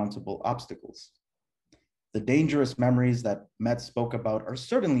insurmountable obstacles. The dangerous memories that Met spoke about are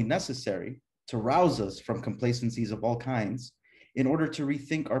certainly necessary to rouse us from complacencies of all kinds in order to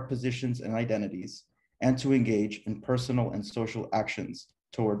rethink our positions and identities and to engage in personal and social actions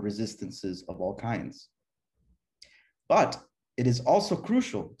toward resistances of all kinds. But it is also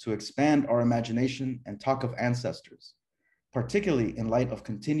crucial to expand our imagination and talk of ancestors, particularly in light of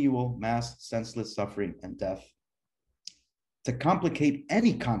continual mass senseless suffering and death. To complicate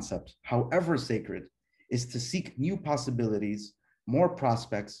any concept, however sacred, is to seek new possibilities, more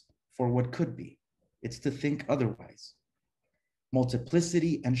prospects for what could be. It's to think otherwise.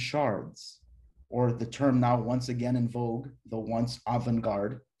 Multiplicity and shards, or the term now once again in vogue, the once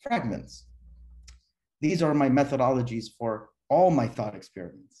avant-garde, fragments. These are my methodologies for all my thought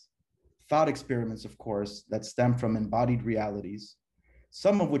experiments. Thought experiments, of course, that stem from embodied realities,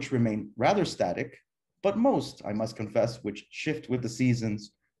 some of which remain rather static, but most, I must confess, which shift with the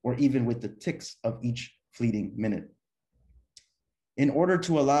seasons or even with the ticks of each fleeting minute. In order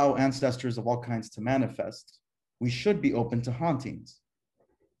to allow ancestors of all kinds to manifest, we should be open to hauntings.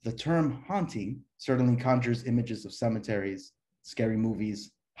 The term haunting certainly conjures images of cemeteries, scary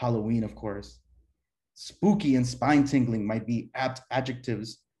movies, Halloween, of course. Spooky and spine-tingling might be apt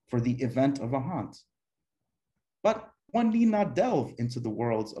adjectives for the event of a haunt. But one need not delve into the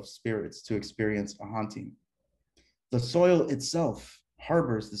worlds of spirits to experience a haunting. The soil itself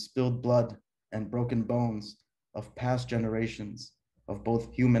harbors the spilled blood and broken bones of past generations of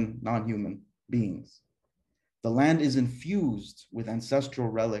both human, non-human beings. The land is infused with ancestral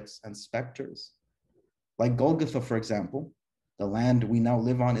relics and specters. Like Golgotha, for example, the land we now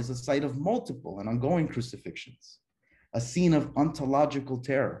live on is a site of multiple and ongoing crucifixions, a scene of ontological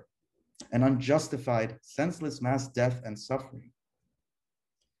terror, and unjustified, senseless mass death and suffering.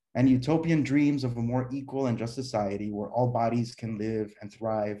 And utopian dreams of a more equal and just society where all bodies can live and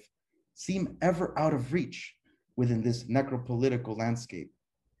thrive seem ever out of reach within this necropolitical landscape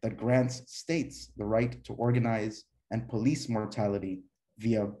that grants states the right to organize and police mortality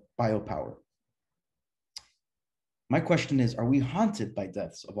via biopower. My question is, are we haunted by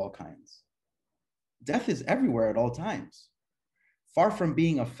deaths of all kinds? Death is everywhere at all times. Far from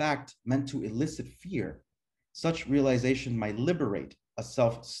being a fact meant to elicit fear, such realization might liberate a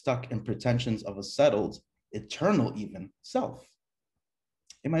self stuck in pretensions of a settled, eternal even, self.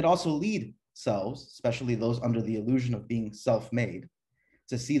 It might also lead selves, especially those under the illusion of being self-made,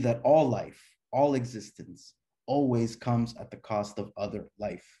 to see that all life, all existence, always comes at the cost of other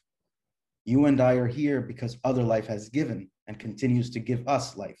life. You and I are here because other life has given and continues to give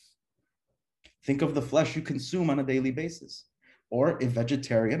us life. Think of the flesh you consume on a daily basis, or if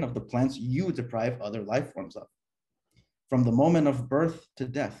vegetarian, of the plants you deprive other life forms of. From the moment of birth to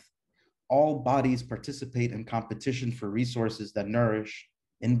death, all bodies participate in competition for resources that nourish,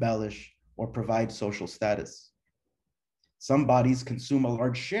 embellish, or provide social status. Some bodies consume a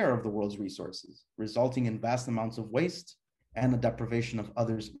large share of the world's resources, resulting in vast amounts of waste and the deprivation of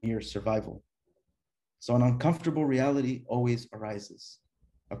others' mere survival. So an uncomfortable reality always arises.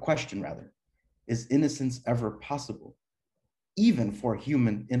 a question rather. Is innocence ever possible, even for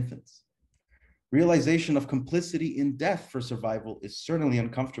human infants? Realization of complicity in death for survival is certainly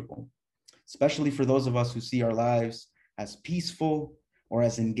uncomfortable, especially for those of us who see our lives as peaceful or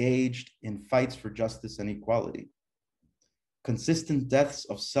as engaged in fights for justice and equality. Consistent deaths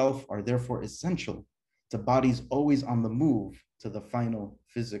of self are therefore essential to bodies always on the move to the final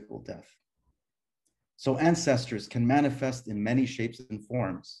physical death. So ancestors can manifest in many shapes and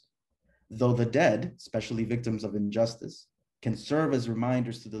forms, though the dead, especially victims of injustice, can serve as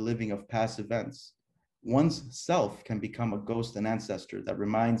reminders to the living of past events. One's self can become a ghost and ancestor that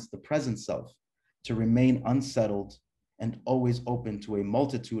reminds the present self to remain unsettled and always open to a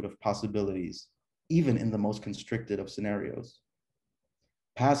multitude of possibilities, even in the most constricted of scenarios.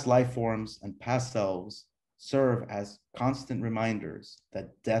 Past life forms and past selves serve as constant reminders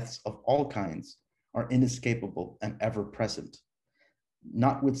that deaths of all kinds are inescapable and ever present,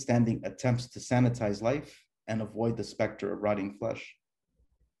 notwithstanding attempts to sanitize life and avoid the specter of rotting flesh.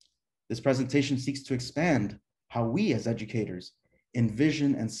 This presentation seeks to expand how we as educators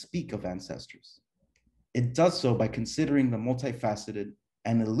envision and speak of ancestors. It does so by considering the multifaceted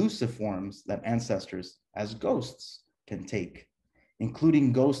and elusive forms that ancestors as ghosts can take,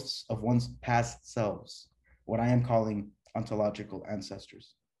 including ghosts of one's past selves, what I am calling ontological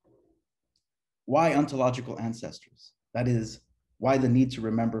ancestors. Why ontological ancestors? That is, why the need to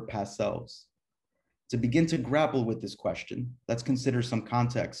remember past selves? To begin to grapple with this question, let's consider some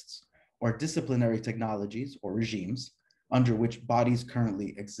contexts or disciplinary technologies or regimes under which bodies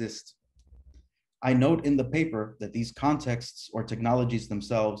currently exist. I note in the paper that these contexts or technologies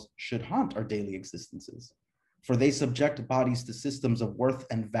themselves should haunt our daily existences, for they subject bodies to systems of worth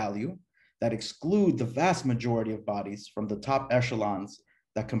and value that exclude the vast majority of bodies from the top echelons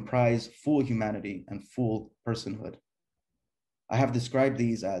that comprise full humanity and full personhood. I have described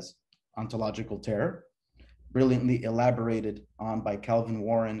these as ontological terror, brilliantly elaborated on by Calvin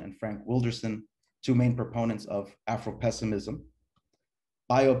Warren and Frank Wilderson, two main proponents of Afro-pessimism,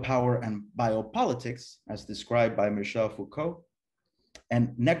 biopower and biopolitics, as described by Michel Foucault, and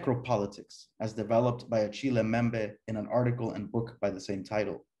necropolitics, as developed by Achille Mbembe in an article and book by the same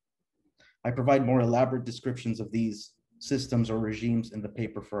title. I provide more elaborate descriptions of these systems or regimes in the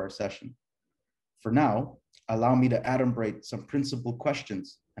paper for our session. For now, allow me to adumbrate some principal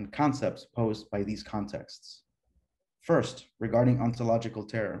questions and concepts posed by these contexts. First, regarding ontological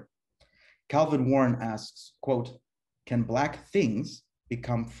terror, Calvin Warren asks, quote, "Can Black things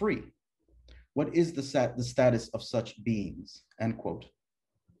become free? What is the status of such beings?" End quote.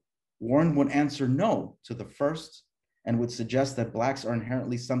 Warren would answer no to the first and would suggest that Blacks are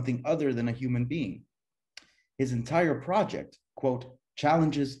inherently something other than a human being. His entire project, quote,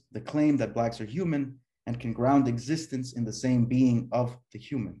 "challenges the claim that Blacks are human and can ground existence in the same being of the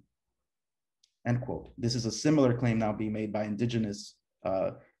human," end quote. This is a similar claim now being made by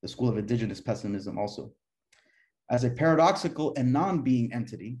the School of Indigenous Pessimism also. As a paradoxical and non-being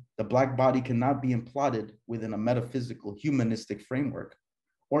entity, the Black body cannot be imploded within a metaphysical humanistic framework,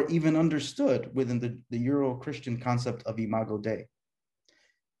 or even understood within the Euro-Christian concept of imago Dei.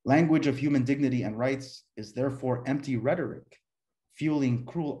 Language of human dignity and rights is therefore empty rhetoric, fueling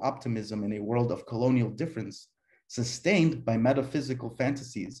cruel optimism in a world of colonial difference, sustained by metaphysical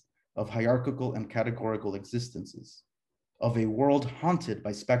fantasies of hierarchical and categorical existences, of a world haunted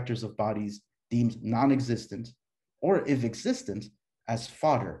by specters of bodies deemed non-existent, or if existent, as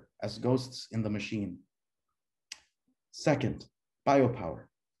fodder, as ghosts in the machine. Second, biopower.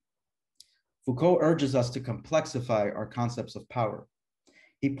 Foucault urges us to complexify our concepts of power.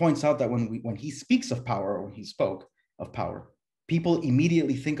 He points out that when he speaks of power, or when he spoke of power, people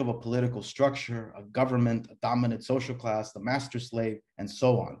immediately think of a political structure, a government, a dominant social class, the master slave, and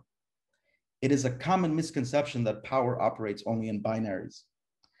so on. It is a common misconception that power operates only in binaries.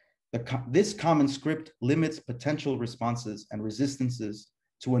 This common script limits potential responses and resistances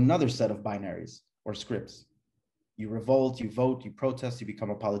to another set of binaries or scripts. You revolt, you vote, you protest, you become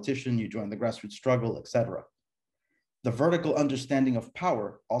a politician, you join the grassroots struggle, etc. The vertical understanding of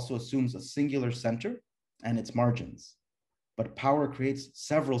power also assumes a singular center and its margins, but power creates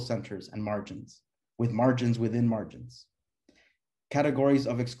several centers and margins, with margins within margins. Categories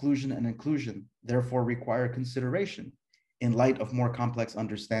of exclusion and inclusion therefore require consideration in light of more complex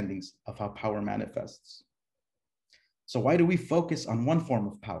understandings of how power manifests. So why do we focus on one form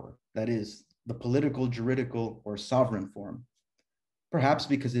of power, that is, the political, juridical, or sovereign form? Perhaps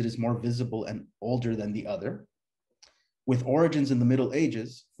because it is more visible and older than the other. With origins in the Middle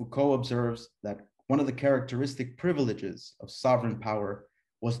Ages, Foucault observes that one of the characteristic privileges of sovereign power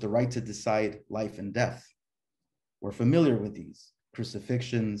was the right to decide life and death. We're familiar with these.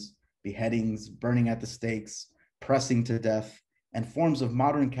 crucifixions, beheadings, burning at the stakes, pressing to death, and forms of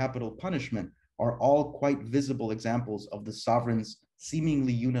modern capital punishment are all quite visible examples of the sovereign's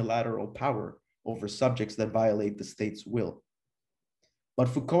seemingly unilateral power over subjects that violate the state's will. But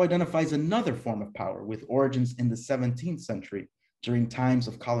Foucault identifies another form of power with origins in the 17th century during times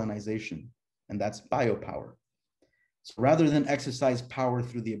of colonization, and that's biopower. So rather than exercise power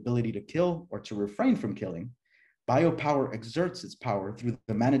through the ability to kill or to refrain from killing, biopower exerts its power through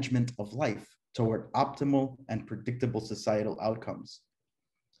the management of life toward optimal and predictable societal outcomes.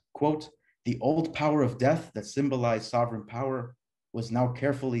 Quote, the old power of death that symbolized sovereign power was now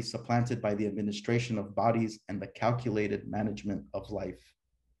carefully supplanted by the administration of bodies and the calculated management of life,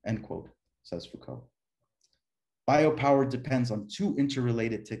 end quote, says Foucault. Biopower depends on two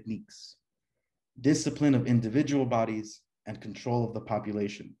interrelated techniques: discipline of individual bodies and control of the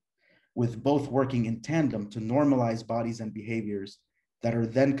population, with both working in tandem to normalize bodies and behaviors that are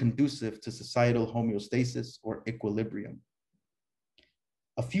then conducive to societal homeostasis or equilibrium.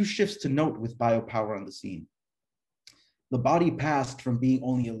 A few shifts to note with biopower on the scene. The body passed from being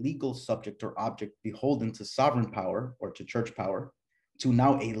only a legal subject or object beholden to sovereign power or to church power, to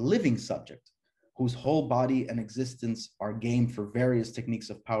now a living subject whose whole body and existence are game for various techniques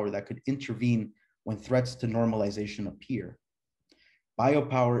of power that could intervene when threats to normalization appear.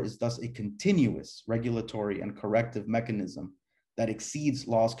 Biopower is thus a continuous regulatory and corrective mechanism that exceeds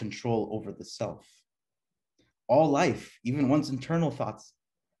law's control over the self. All life, even one's internal thoughts,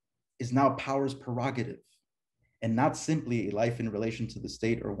 is now power's prerogative, and not simply a life in relation to the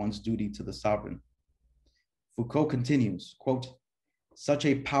state or one's duty to the sovereign. Foucault continues, quote, such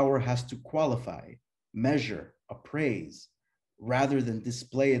a power has to qualify, measure, appraise, rather than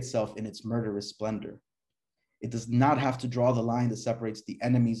display itself in its murderous splendor. It does not have to draw the line that separates the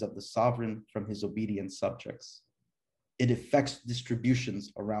enemies of the sovereign from his obedient subjects. It effects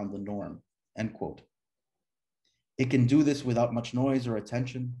distributions around the norm, end quote. It can do this without much noise or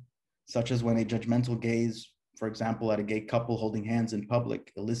attention, such as when a judgmental gaze, for example, at a gay couple holding hands in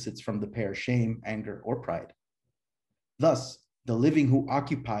public, elicits from the pair shame, anger, or pride. Thus, the living who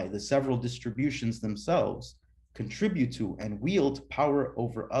occupy the several distributions themselves contribute to and wield power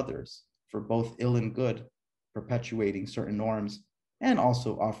over others for both ill and good, perpetuating certain norms and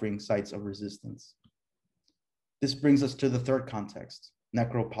also offering sites of resistance. This brings us to the third context,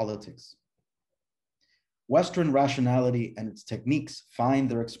 necropolitics. Western rationality and its techniques find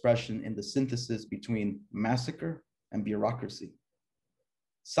their expression in the synthesis between massacre and bureaucracy.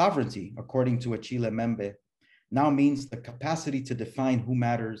 Sovereignty, according to Achille Mbembe, now means the capacity to define who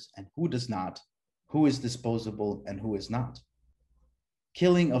matters and who does not, who is disposable and who is not.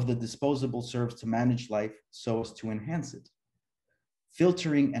 Killing of the disposable serves to manage life so as to enhance it.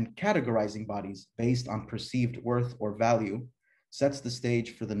 Filtering and categorizing bodies based on perceived worth or value sets the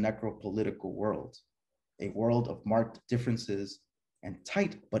stage for the necropolitical world, a world of marked differences and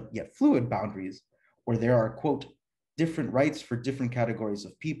tight but yet fluid boundaries where there are, quote, different rights for different categories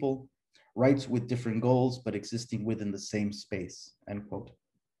of people, rights with different goals but existing within the same space, end quote.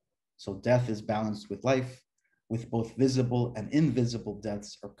 So death is balanced with life, with both visible and invisible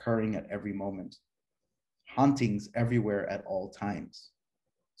deaths occurring at every moment. Hauntings everywhere at all times.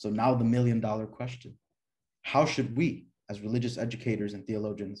 So now the million-dollar question: how should we, as religious educators and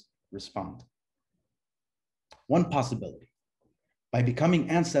theologians, respond? One possibility: by becoming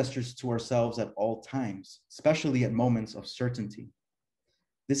ancestors to ourselves at all times, especially at moments of certainty.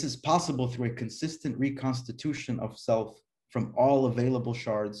 This is possible through a consistent reconstitution of self from all available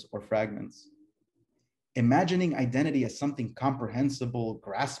shards or fragments. Imagining identity as something comprehensible,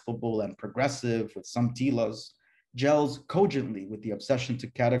 graspable, and progressive with some telos gels cogently with the obsession to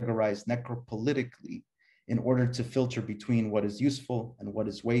categorize necropolitically in order to filter between what is useful and what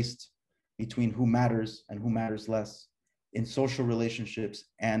is waste, between who matters and who matters less, in social relationships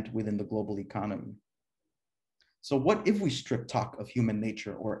and within the global economy. So what if we strip talk of human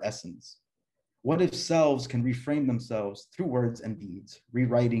nature or essence? What if selves can reframe themselves through words and deeds,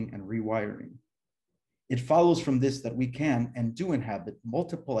 rewriting and rewiring? It follows from this that we can and do inhabit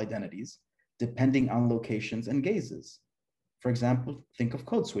multiple identities depending on locations and gazes. For example, think of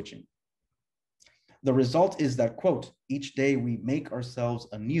code switching. The result is that, quote, each day we make ourselves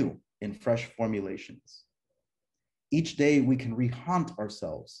anew in fresh formulations. Each day we can rehaunt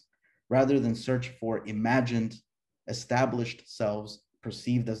ourselves rather than search for imagined, established selves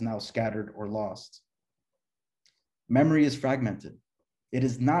perceived as now scattered or lost. Memory is fragmented. It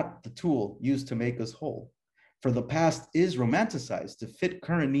is not the tool used to make us whole, for the past is romanticized to fit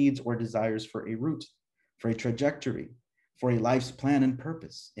current needs or desires for a route, for a trajectory, for a life's plan and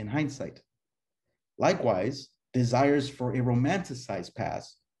purpose in hindsight. Likewise, Desires for a romanticized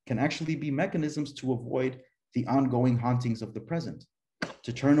past can actually be mechanisms to avoid the ongoing hauntings of the present,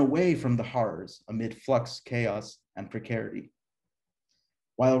 to turn away from the horrors amid flux, chaos, and precarity.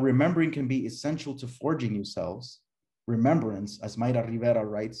 While remembering can be essential to forging new selves, remembrance, as Mayra Rivera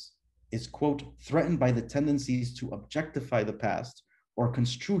writes, is, quote, threatened by the tendencies to objectify the past or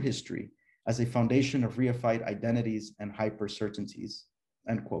construe history as a foundation of reified identities and hyper-certainties,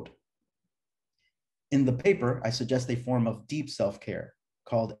 end quote. In the paper, I suggest a form of deep self-care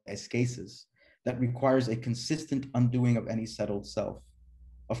called escases that requires a consistent undoing of any settled self.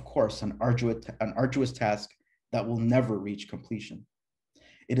 Of course, an arduous task that will never reach completion.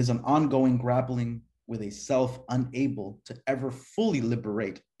 It is an ongoing grappling with a self unable to ever fully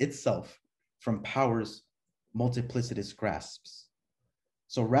liberate itself from power's multiplicitous grasps.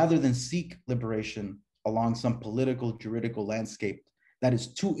 So rather than seek liberation along some political juridical landscape that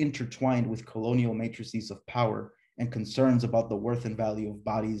is too intertwined with colonial matrices of power and concerns about the worth and value of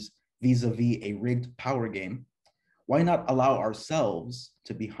bodies vis-a-vis a rigged power game, why not allow ourselves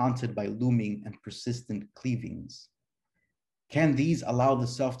to be haunted by looming and persistent cleavings? Can these allow the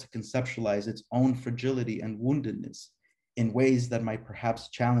self to conceptualize its own fragility and woundedness in ways that might perhaps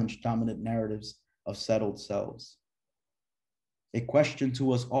challenge dominant narratives of settled selves? A question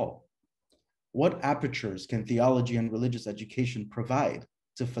to us all. What apertures can theology and religious education provide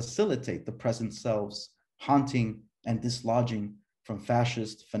to facilitate the present selves haunting and dislodging from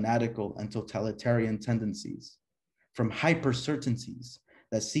fascist, fanatical, and totalitarian tendencies, from hyper-certainties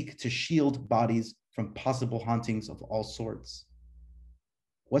that seek to shield bodies from possible hauntings of all sorts?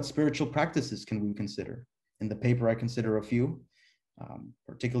 What spiritual practices can we consider? In the paper, I consider a few,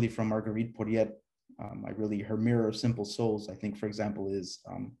 particularly from Marguerite Porriet. Her Mirror of Simple Souls, I think, for example, is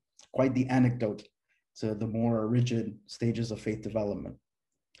quite the anecdote to the more rigid stages of faith development.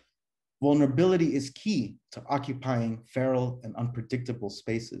 Vulnerability is key to occupying feral and unpredictable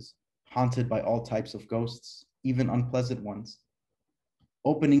spaces, haunted by all types of ghosts, even unpleasant ones.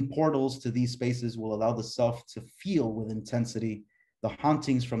 Opening portals to these spaces will allow the self to feel with intensity the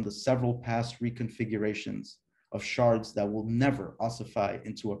hauntings from the several past reconfigurations of shards that will never ossify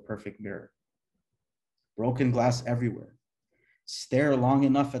into a perfect mirror. Broken glass everywhere. Stare long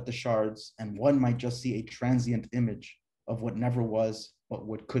enough at the shards and one might just see a transient image of what never was, but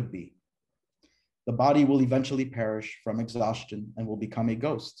what could be. The body will eventually perish from exhaustion and will become a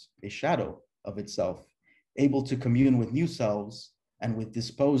ghost, a shadow of itself, able to commune with new selves and with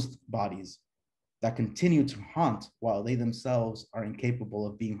disposed bodies that continue to haunt while they themselves are incapable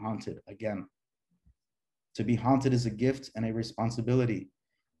of being haunted again. To be haunted is a gift and a responsibility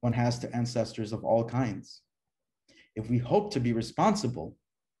one has to ancestors of all kinds. If we hope to be responsible,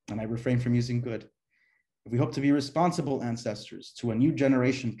 and I refrain from using good, if we hope to be responsible ancestors to a new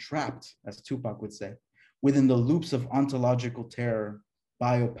generation trapped, as Tupac would say, within the loops of ontological terror,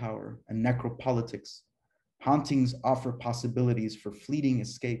 biopower, and necropolitics, hauntings offer possibilities for fleeting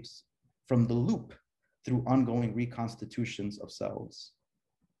escapes from the loop through ongoing reconstitutions of selves.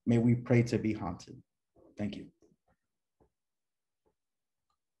 May we pray to be haunted. Thank you.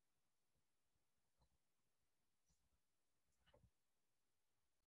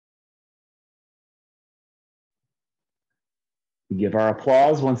 We give our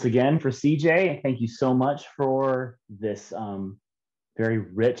applause once again for CJ. Thank you so much for this very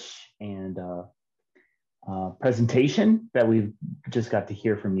rich and presentation that we've just got to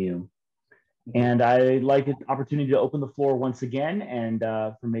hear from you. And I'd like the opportunity to open the floor once again and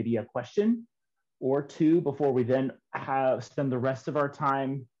for maybe a question or two before we then spend the rest of our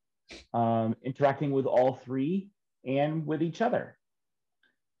time interacting with all three and with each other.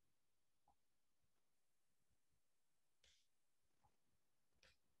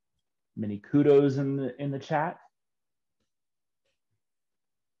 Many kudos in the chat.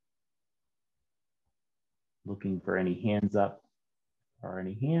 Looking for any hands up or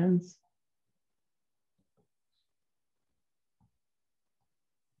any hands.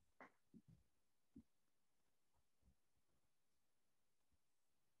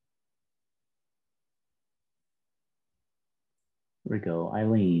 Here we go,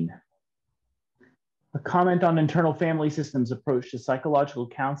 Eileen. A comment on internal family systems approach to psychological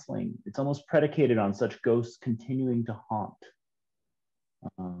counseling. It's almost predicated on such ghosts continuing to haunt.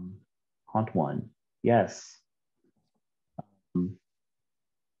 Haunt one, yes.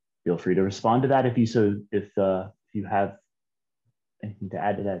 Feel free to respond to that if you have anything to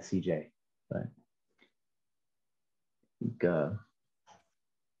add to that, CJ. But I think,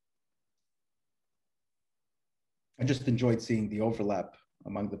 I just enjoyed seeing the overlap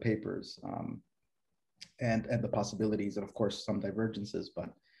among the papers and the possibilities, and of course some divergences, but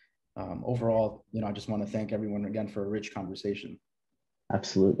Overall, I just want to thank everyone again for a rich conversation.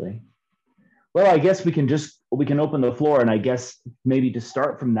 Absolutely. Well, I guess we can open the floor, and I guess maybe to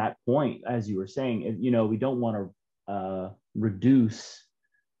start from that point, as you were saying, we don't want to reduce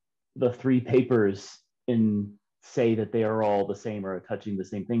the three papers and say that they are all the same or touching the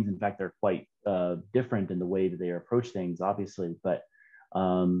same things. In fact, they're quite different in the way that they approach things, obviously. But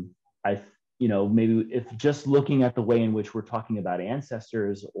maybe if just looking at the way in which we're talking about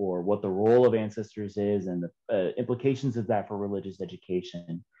ancestors or what the role of ancestors is and the implications of that for religious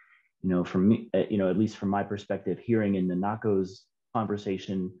education, from me, at least from my perspective, hearing in Nanako's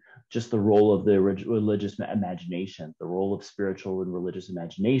conversation, just the role of the religious imagination, the role of spiritual and religious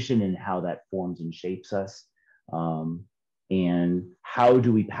imagination and how that forms and shapes us. And how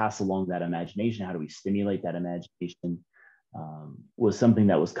do we pass along that imagination? How do we stimulate that imagination? Was something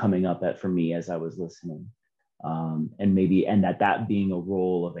that was coming up for me as I was listening. And that being a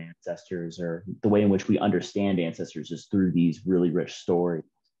role of ancestors, or the way in which we understand ancestors, is through these really rich stories.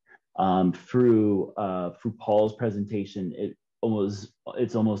 Through Paul's presentation,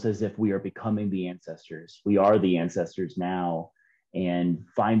 it's almost as if we are becoming the ancestors. We are the ancestors now, and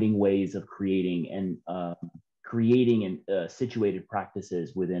finding ways of creating situated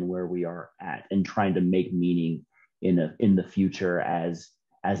practices within where we are at, and trying to make meaning in the future as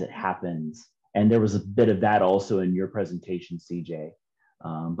it happens. And there was a bit of that also in your presentation, CJ,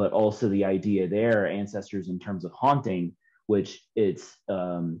 but also the idea there, ancestors in terms of haunting, which it's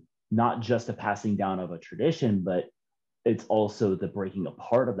not just a passing down of a tradition, but it's also the breaking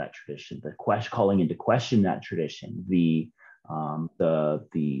apart of that tradition, the calling into question that tradition,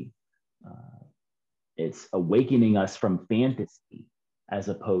 it's awakening us from fantasy as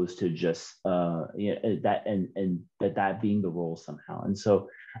opposed to just that being the role somehow. And so,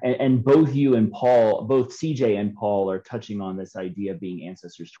 and both you and Paul, both CJ and Paul, are touching on this idea of being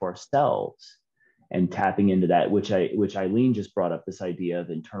ancestors to ourselves and tapping into that, which Eileen just brought up, this idea of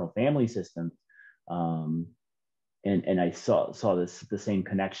internal family systems. And I saw the same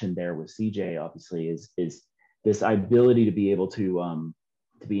connection there with CJ, obviously, is this ability to be able to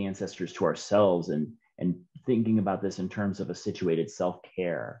be ancestors to ourselves, and thinking about this in terms of a situated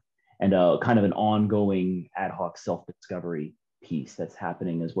self-care and a kind of an ongoing ad hoc self-discovery piece that's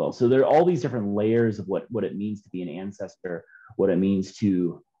happening as well. So there are all these different layers of what it means to be an ancestor, what it means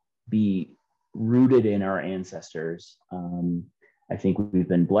to be rooted in our ancestors. I think we've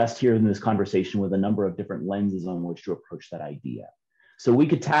been blessed here in this conversation with a number of different lenses on which to approach that idea. So we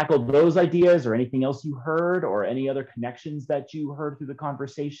could tackle those ideas, or anything else you heard, or any other connections that you heard through the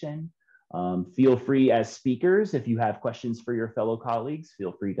conversation. Feel free as speakers, if you have questions for your fellow colleagues,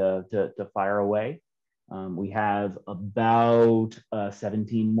 feel free to fire away. We have about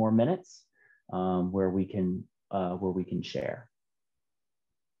 17 more minutes where we can share.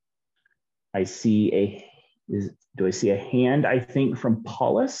 Do I see a hand, I think, from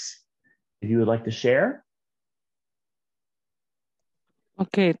Paulus, if you would like to share?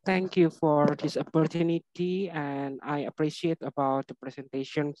 Okay, thank you for this opportunity, and I appreciate about the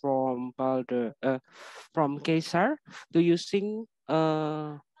presentation from from Cesar. Do you sing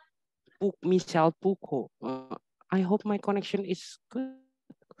Michel Foucault? I hope my connection is good.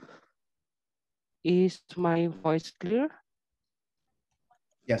 Is my voice clear?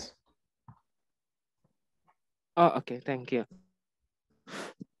 Yes. Oh, okay, thank you.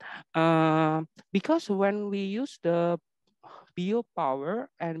 Because when we use the biopower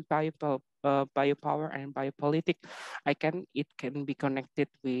and biopolitics, it can be connected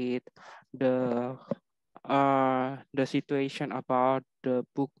with the situation about the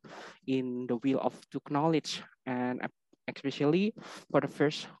book in the Wheel of the Knowledge, and especially for the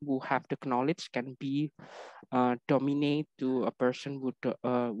first who have the knowledge can be dominate to a person who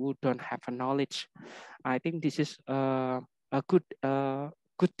don't have a knowledge. I think this is a good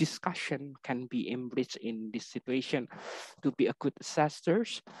discussion can be embraced in this situation to be a good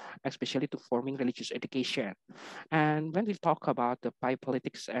assessors, especially to forming religious education. And when we talk about the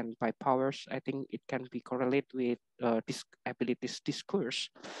biopolitics and biopowers, I think it can be correlated with this abilities discourse,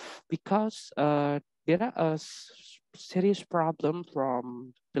 because there are a serious problem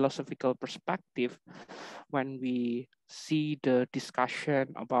from philosophical perspective when we see the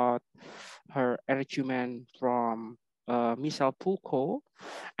discussion about her argument from Michel Foucault,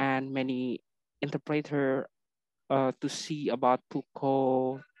 and many interpreters to see about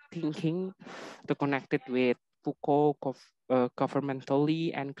Foucault thinking to connect it with Foucault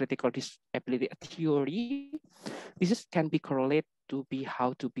governmentally and critical disability theory. This can be correlated to be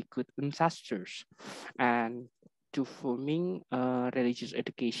how to be good ancestors and to forming religious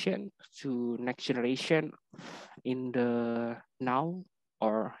education to next generation in the now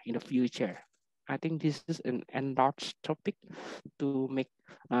or in the future. I think this is an enlarged topic to make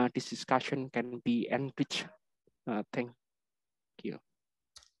this discussion can be enriched. Thank you.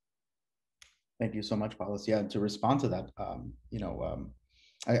 Thank you so much, Paulus. Yeah, to respond to that,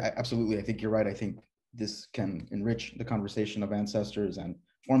 I absolutely, I think you're right. I think this can enrich the conversation of ancestors and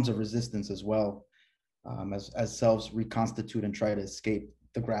forms of resistance as well, as selves reconstitute and try to escape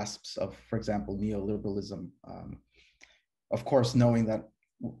the grasps of, for example, neoliberalism. Of course, knowing that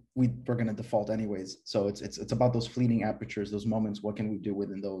we're going to default anyways. So it's about those fleeting apertures, those moments. What can we do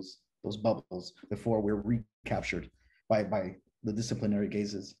within those bubbles before we're recaptured by the disciplinary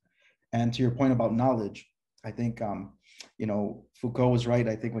gazes? And to your point about knowledge, I think Foucault was right.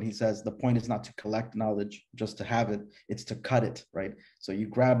 I think when he says the point is not to collect knowledge just to have it, it's to cut it, right? So you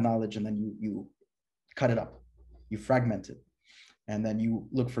grab knowledge and then you cut it up, you fragment it, and then you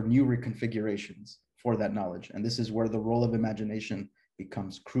look for new reconfigurations for that knowledge. And this is where the role of imagination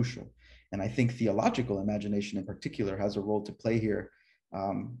becomes crucial. And I think theological imagination in particular has a role to play here,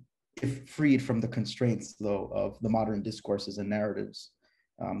 if freed from the constraints, though, of the modern discourses and narratives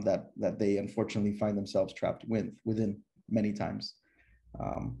that they unfortunately find themselves trapped within many times.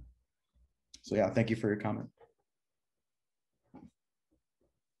 So yeah, thank you for your comment.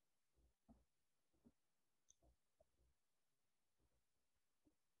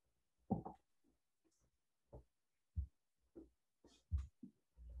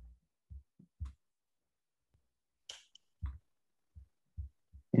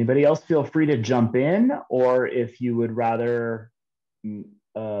 Anybody else feel free to jump in, or if you would rather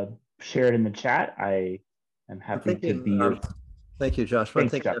share it in the chat, I am happy to be your... Thank you, Josh.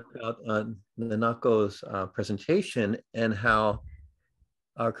 Thanks, I'm thinking about Nanako's presentation and how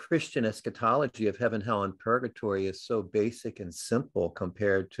our Christian eschatology of heaven, hell, and purgatory is so basic and simple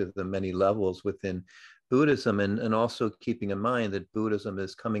compared to the many levels within Buddhism, and also keeping in mind that Buddhism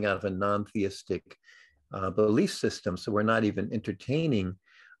is coming out of a non-theistic belief system. So we're not even entertaining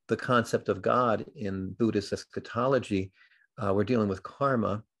the concept of God in Buddhist eschatology. We're dealing with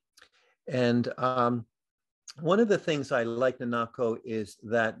karma. And one of the things I like, Nanako, is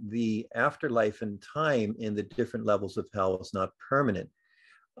that the afterlife and time in the different levels of hell is not permanent.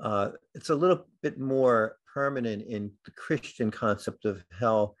 It's a little bit more permanent in the Christian concept of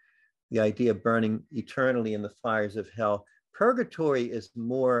hell, the idea of burning eternally in the fires of hell. Purgatory is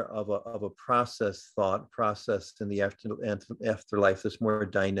more of a process in the afterlife that's more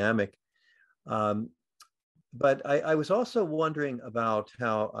dynamic. But I was also wondering about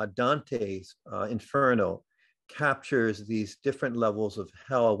how Dante's Inferno captures these different levels of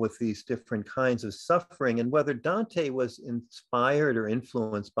hell with these different kinds of suffering, and whether Dante was inspired or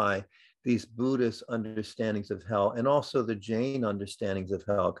influenced by these Buddhist understandings of hell and also the Jain understandings of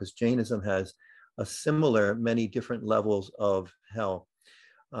hell, because Jainism has a similar many different levels of hell.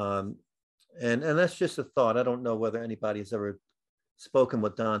 And that's just a thought. I don't know whether anybody has ever spoken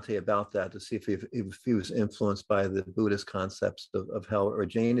with Dante about that to see if he was influenced by the Buddhist concepts of hell or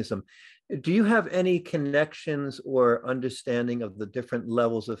Jainism. Do you have any connections or understanding of the different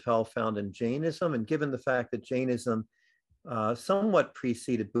levels of hell found in Jainism? And given the fact that Jainism somewhat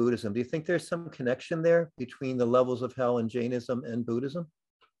preceded Buddhism, do you think there's some connection there between the levels of hell in Jainism and Buddhism?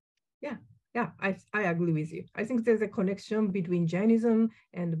 Yeah, I agree with you. I think there's a connection between Jainism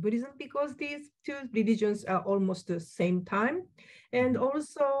and Buddhism because these two religions are almost the same time. And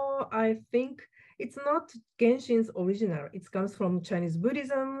also, I think it's not Genshin's original. It comes from Chinese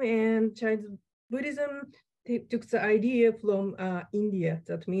Buddhism, and Chinese Buddhism took the idea from India,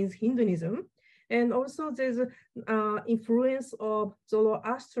 that means Hinduism. And also there's influence of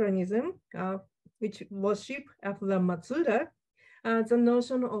Zoroastrianism, which worship after Matsuda. The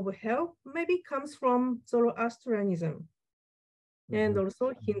notion of hell maybe comes from Zoroastrianism and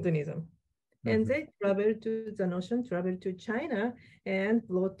also Hinduism. And they travel to China and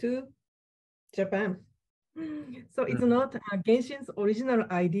brought to Japan. So it's not Genshin's original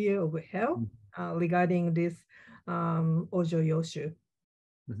idea of hell regarding this Ojo Yoshu.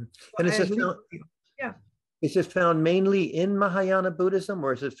 And is it found mainly in Mahayana Buddhism,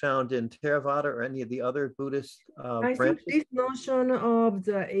 or is it found in Theravada or any of the other Buddhist branches? I think this notion of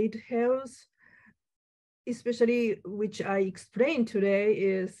the 8 hells, especially which I explained today,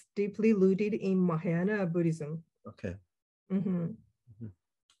 is deeply rooted in Mahayana Buddhism. Okay.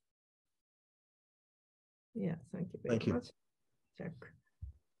 Yeah, thank you very much. Check.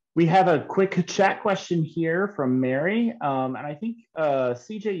 We have a quick chat question here from Mary. And I think,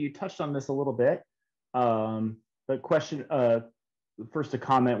 CJ, you touched on this a little bit. The question, first a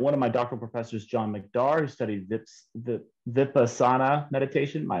comment, one of my doctoral professors, John McDar, who studied Vipassana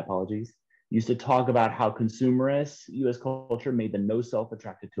meditation, my apologies, used to talk about how consumerist US culture made the no self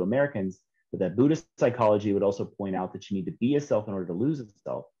attractive to Americans, but that Buddhist psychology would also point out that you need to be a self in order to lose a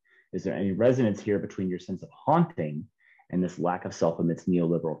self. Is there any resonance here between your sense of haunting and this lack of self amidst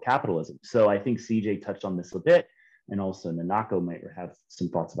neoliberal capitalism? So I think CJ touched on this a bit, and also Nanako might have some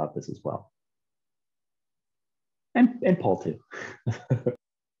thoughts about this as well. And Paul too.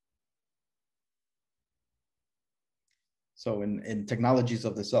 So in Technologies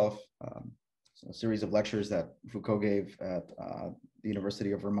of the Self, a series of lectures that Foucault gave at the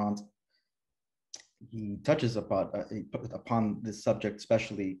University of Vermont, he touches upon this subject,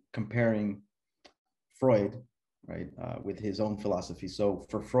 especially comparing Freud, right, with his own philosophy. So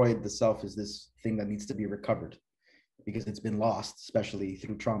for Freud, the self is this thing that needs to be recovered because it's been lost, especially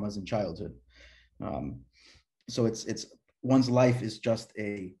through traumas in childhood. So it's one's life is just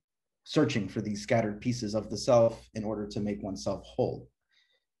a searching for these scattered pieces of the self in order to make oneself whole.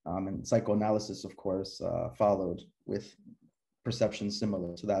 And psychoanalysis, of course, followed with perceptions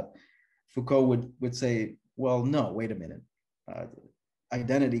similar to that. Foucault would say, well, no, wait a minute.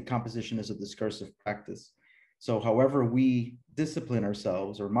 Identity composition is a discursive practice. So however we discipline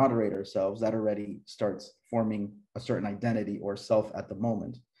ourselves or moderate ourselves, that already starts forming a certain identity or self at the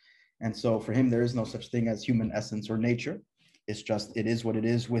moment. And so for him, there is no such thing as human essence or nature. It's just, it is what it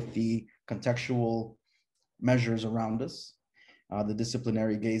is with the contextual measures around us, the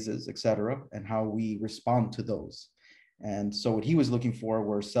disciplinary gazes, etc., and how we respond to those. And so what he was looking for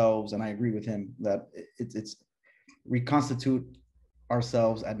were selves, and I agree with him that it's reconstitute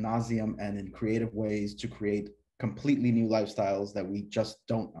ourselves ad nauseum and in creative ways to create completely new lifestyles that we just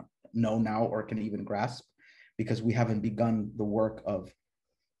don't know now or can even grasp because we haven't begun the work of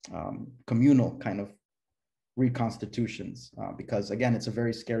communal kind of reconstitutions. Because again, it's a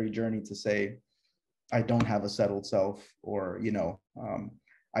very scary journey to say, I don't have a settled self, or, you know,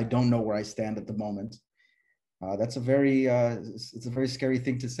 I don't know where I stand at the moment. That's a very, it's a very scary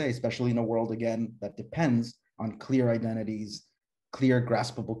thing to say, especially in a world, again, that depends on clear identities, clear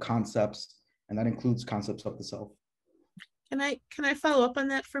graspable concepts, and that includes concepts of the self. Can I follow up on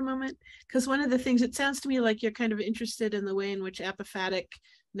that for a moment? Because one of the things, it sounds to me like you're kind of interested in the way in which apophatic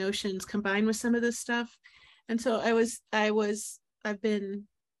notions combine with some of this stuff. And so I've been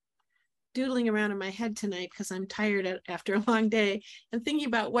doodling around in my head tonight because I'm tired after a long day and thinking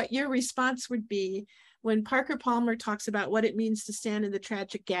about what your response would be when Parker Palmer talks about what it means to stand in the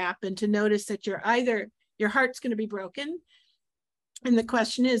tragic gap and to notice that you're either, your heart's going to be broken. And the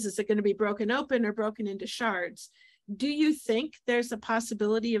question is it going to be broken open or broken into shards? Do you think there's a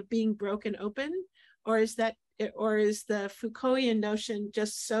possibility of being broken open, or is the Foucaultian notion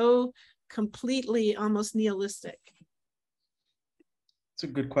just so completely almost nihilistic? It's a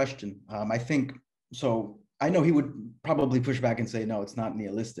good question. I think, so I know he would probably push back and say, no, it's not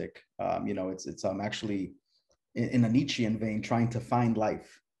nihilistic. You know, it's actually in a Nietzschean vein, trying to find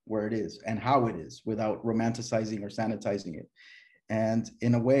life where it is and how it is without romanticizing or sanitizing it. And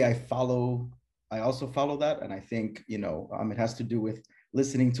in a way, I also follow that. And I think, you know, it has to do with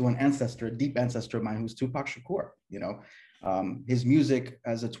listening to an ancestor, a deep ancestor of mine, who's Tupac Shakur. You know, his music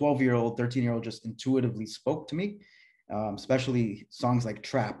as a 12-year-old, 13-year-old just intuitively spoke to me, especially songs like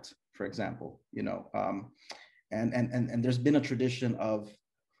Trapped, for example, you know, and there's been a tradition of,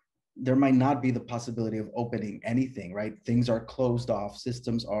 there might not be the possibility of opening anything, right? Things are closed off,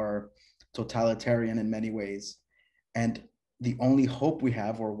 systems are totalitarian in many ways. And the only hope we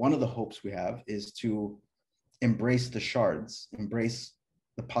have, or one of the hopes we have, is to embrace the shards, embrace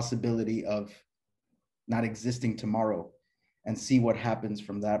the possibility of not existing tomorrow and see what happens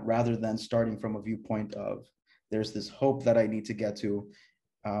from that, rather than starting from a viewpoint of there's this hope that I need to get to,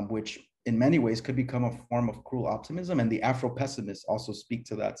 which in many ways could become a form of cruel optimism. And the Afro-pessimists also speak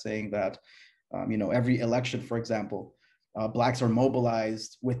to that, saying that, you know, every election, for example, Blacks are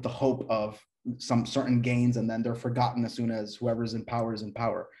mobilized with the hope of some certain gains, and then they're forgotten as soon as whoever's in power is in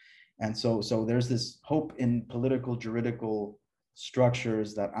power. And so there's this hope in political, juridical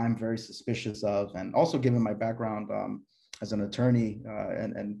structures that I'm very suspicious of. And also, given my background as an attorney,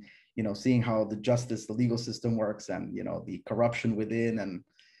 and you know, seeing how the legal system works, and you know, the corruption within and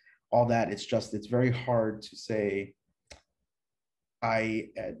all that, it's very hard to say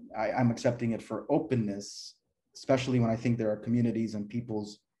I'm accepting it for openness, especially when I think there are communities and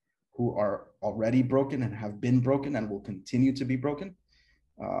peoples who are already broken and have been broken and will continue to be broken.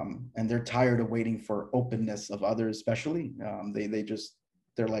 And they're tired of waiting for openness of others, especially.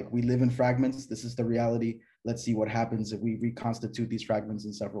 They're like, we live in fragments. This is the reality. Let's see what happens if we reconstitute these fragments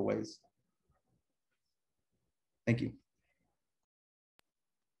in several ways. Thank you.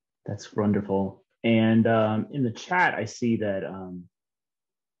 That's wonderful. And in the chat, I see that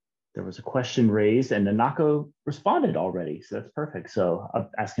there was a question raised and Nanako responded already. So that's perfect. So I'm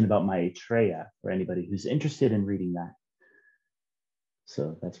asking about Maitreya for anybody who's interested in reading that.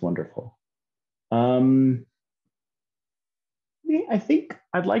 So that's wonderful. I think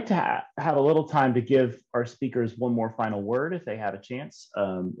I'd like to have a little time to give our speakers one more final word if they have a chance.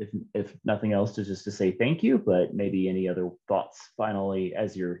 If nothing else, just to say thank you, but maybe any other thoughts finally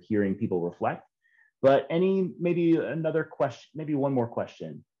as you're hearing people reflect. But maybe another question, maybe one more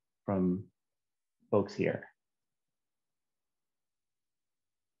question from folks here.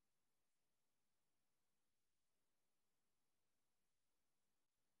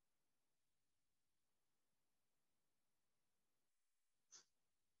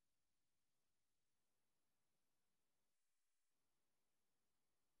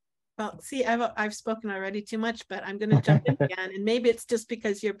 Well, see, I've spoken already too much, but I'm going to jump in again. And maybe it's just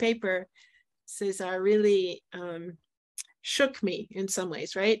because your paper, Cesar, really shook me in some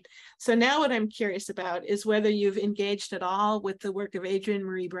ways, right? So now what I'm curious about is whether you've engaged at all with the work of Adrienne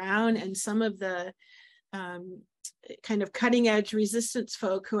Marie Brown and some of the kind of cutting edge resistance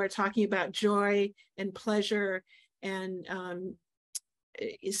folk who are talking about joy and pleasure and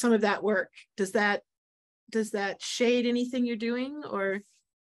some of that work. Does that shade anything you're doing, or?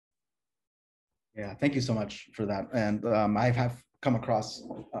 Yeah, thank you so much for that. And I have come across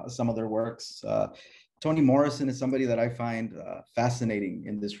some of their works. Toni Morrison is somebody that I find fascinating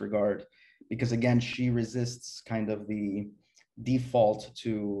in this regard, because again, she resists kind of the default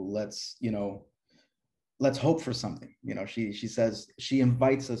to let's hope for something. She says, she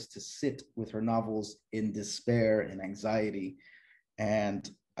invites us to sit with her novels in despair and anxiety. And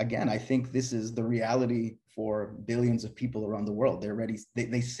again, I think this is the reality for billions of people around the world.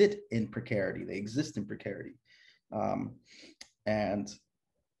 They sit in precarity, they exist in precarity. And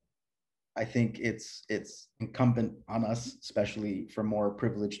I think it's incumbent on us, especially from more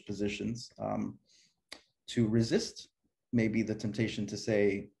privileged positions, to resist maybe the temptation to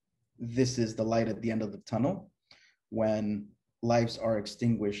say, this is the light at the end of the tunnel, when lives are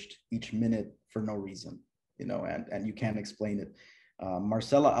extinguished each minute for no reason, and you can't explain it.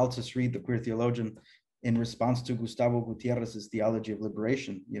 Marcella Altus Reed, the queer theologian, in response to Gustavo Gutierrez's theology of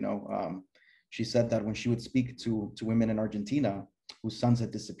liberation, she said that when she would speak to women in Argentina whose sons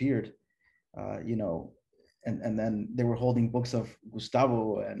had disappeared, and then they were holding books of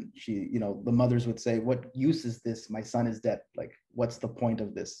Gustavo, and she, the mothers would say, what use is this? My son is dead. Like, what's the point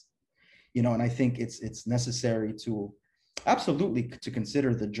of this? And I think it's necessary to absolutely to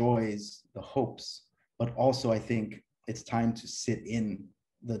consider the joys, the hopes, but also I think it's time to sit in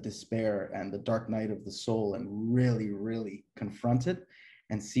the despair and the dark night of the soul and really, really confront it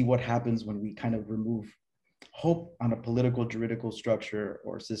and see what happens when we kind of remove hope on a political, juridical structure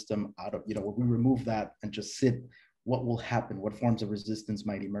or system out of, when we remove that and just sit, what will happen? What forms of resistance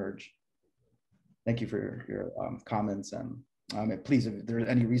might emerge? Thank you for your comments. And please, if there are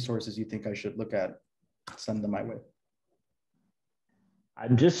any resources you think I should look at, send them my way.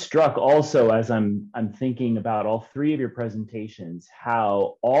 I'm just struck also as I'm thinking about all three of your presentations,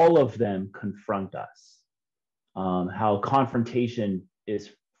 how all of them confront us, how confrontation is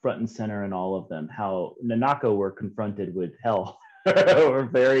front and center in all of them, how Nanako were confronted with hell,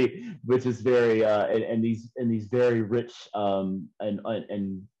 which is very, and these very rich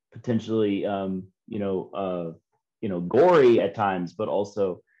and potentially, gory at times, but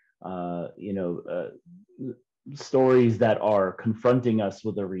also, stories that are confronting us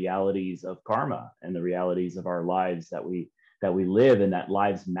with the realities of karma and the realities of our lives that we live, and that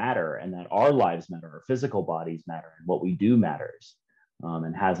lives matter, and that our lives matter, our physical bodies matter, and what we do matters,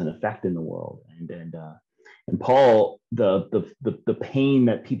 and has an effect in the world. And Paul, the pain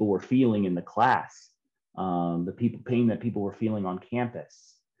that people were feeling in the class, pain that people were feeling on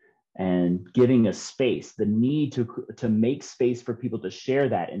campus, and giving a space, the need to make space for people to share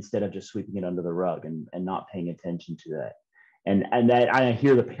that instead of just sweeping it under the rug and not paying attention to that. And that I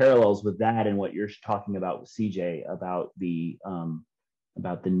hear the parallels with that and what you're talking about with CJ about the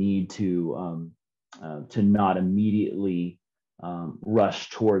need to not immediately rush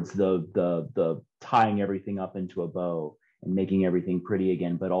towards the tying everything up into a bow and making everything pretty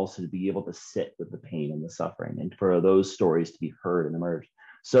again, but also to be able to sit with the pain and the suffering, and for those stories to be heard and emerge.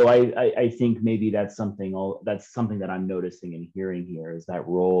 So I think maybe that's something that I'm noticing and hearing here, is that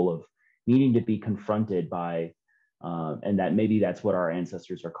role of needing to be confronted by, and that maybe that's what our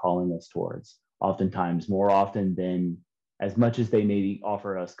ancestors are calling us towards. Oftentimes, more often than, as much as they maybe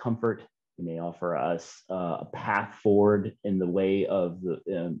offer us comfort, they may offer us a path forward in the way of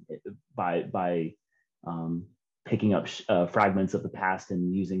by picking up fragments of the past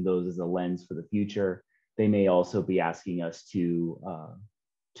and using those as a lens for the future. They may also be asking us to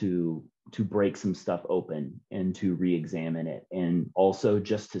to break some stuff open and to re-examine it, and also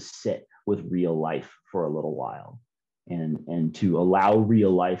just to sit with real life for a little while, and to allow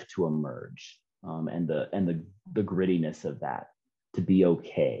real life to emerge, and the grittiness of that to be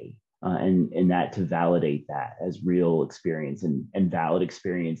okay, and that to validate that as real experience and valid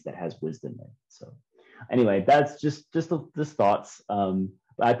experience that has wisdom in it. So anyway, that's just thoughts.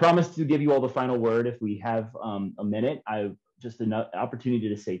 I promise to give you all the final word if we have a minute. Just an opportunity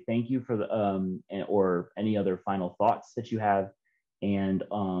to say thank you for the or any other final thoughts that you have, and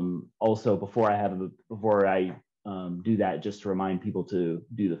also before I do that, just to remind people to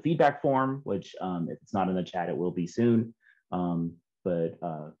do the feedback form, which if it's not in the chat, it will be soon. But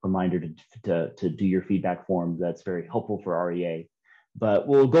reminder to do your feedback form. That's very helpful for REA. But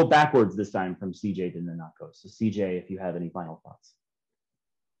we'll go backwards this time from CJ to Nanako. So CJ, if you have any final thoughts.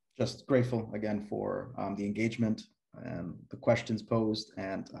 Just grateful again for the engagement and the questions posed,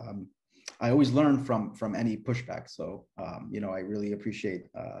 and I always learn from any pushback. So you know, I really appreciate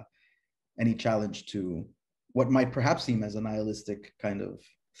any challenge to what might perhaps seem as a nihilistic kind of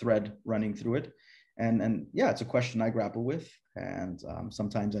thread running through it. And yeah, it's a question I grapple with, and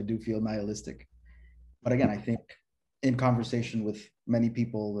sometimes I do feel nihilistic. But again, I think in conversation with many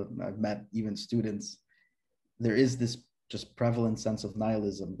people that I've met, even students, there is this just prevalent sense of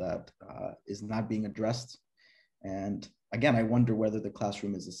nihilism that is not being addressed. And again, I wonder whether the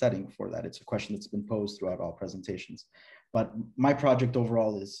classroom is a setting for that. It's a question that's been posed throughout all presentations. But my project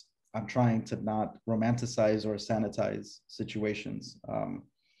overall is I'm trying to not romanticize or sanitize situations,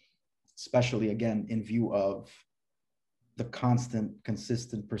 especially again, in view of the constant,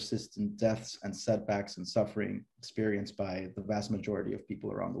 consistent, persistent deaths and setbacks and suffering experienced by the vast majority of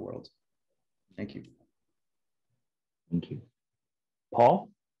people around the world. Thank you. Thank you. Paul?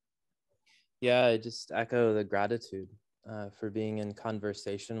 Yeah, I just echo the gratitude for being in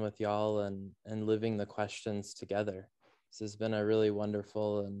conversation with y'all and living the questions together. This has been a really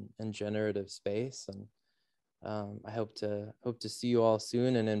wonderful and generative space, and I hope to see you all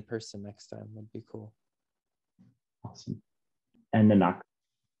soon and in person next time. Would be cool. Awesome. And Nanako.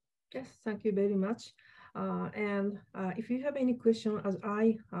 Yes, thank you very much. And if you have any question, as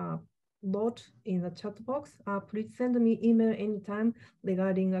I wrote in the chat box, please send me email anytime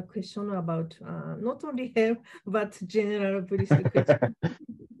regarding a question about not only help, but general Buddhist question.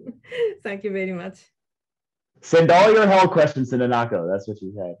 Thank you very much. Send all your hell questions to Nanako. That's what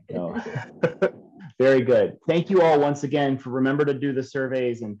you said. No. Very good. Thank you all once again for remember to do the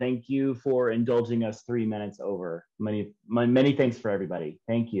surveys, and thank you for indulging us 3 minutes over. Many thanks for everybody.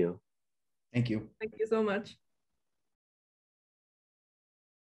 Thank you. Thank you. Thank you so much.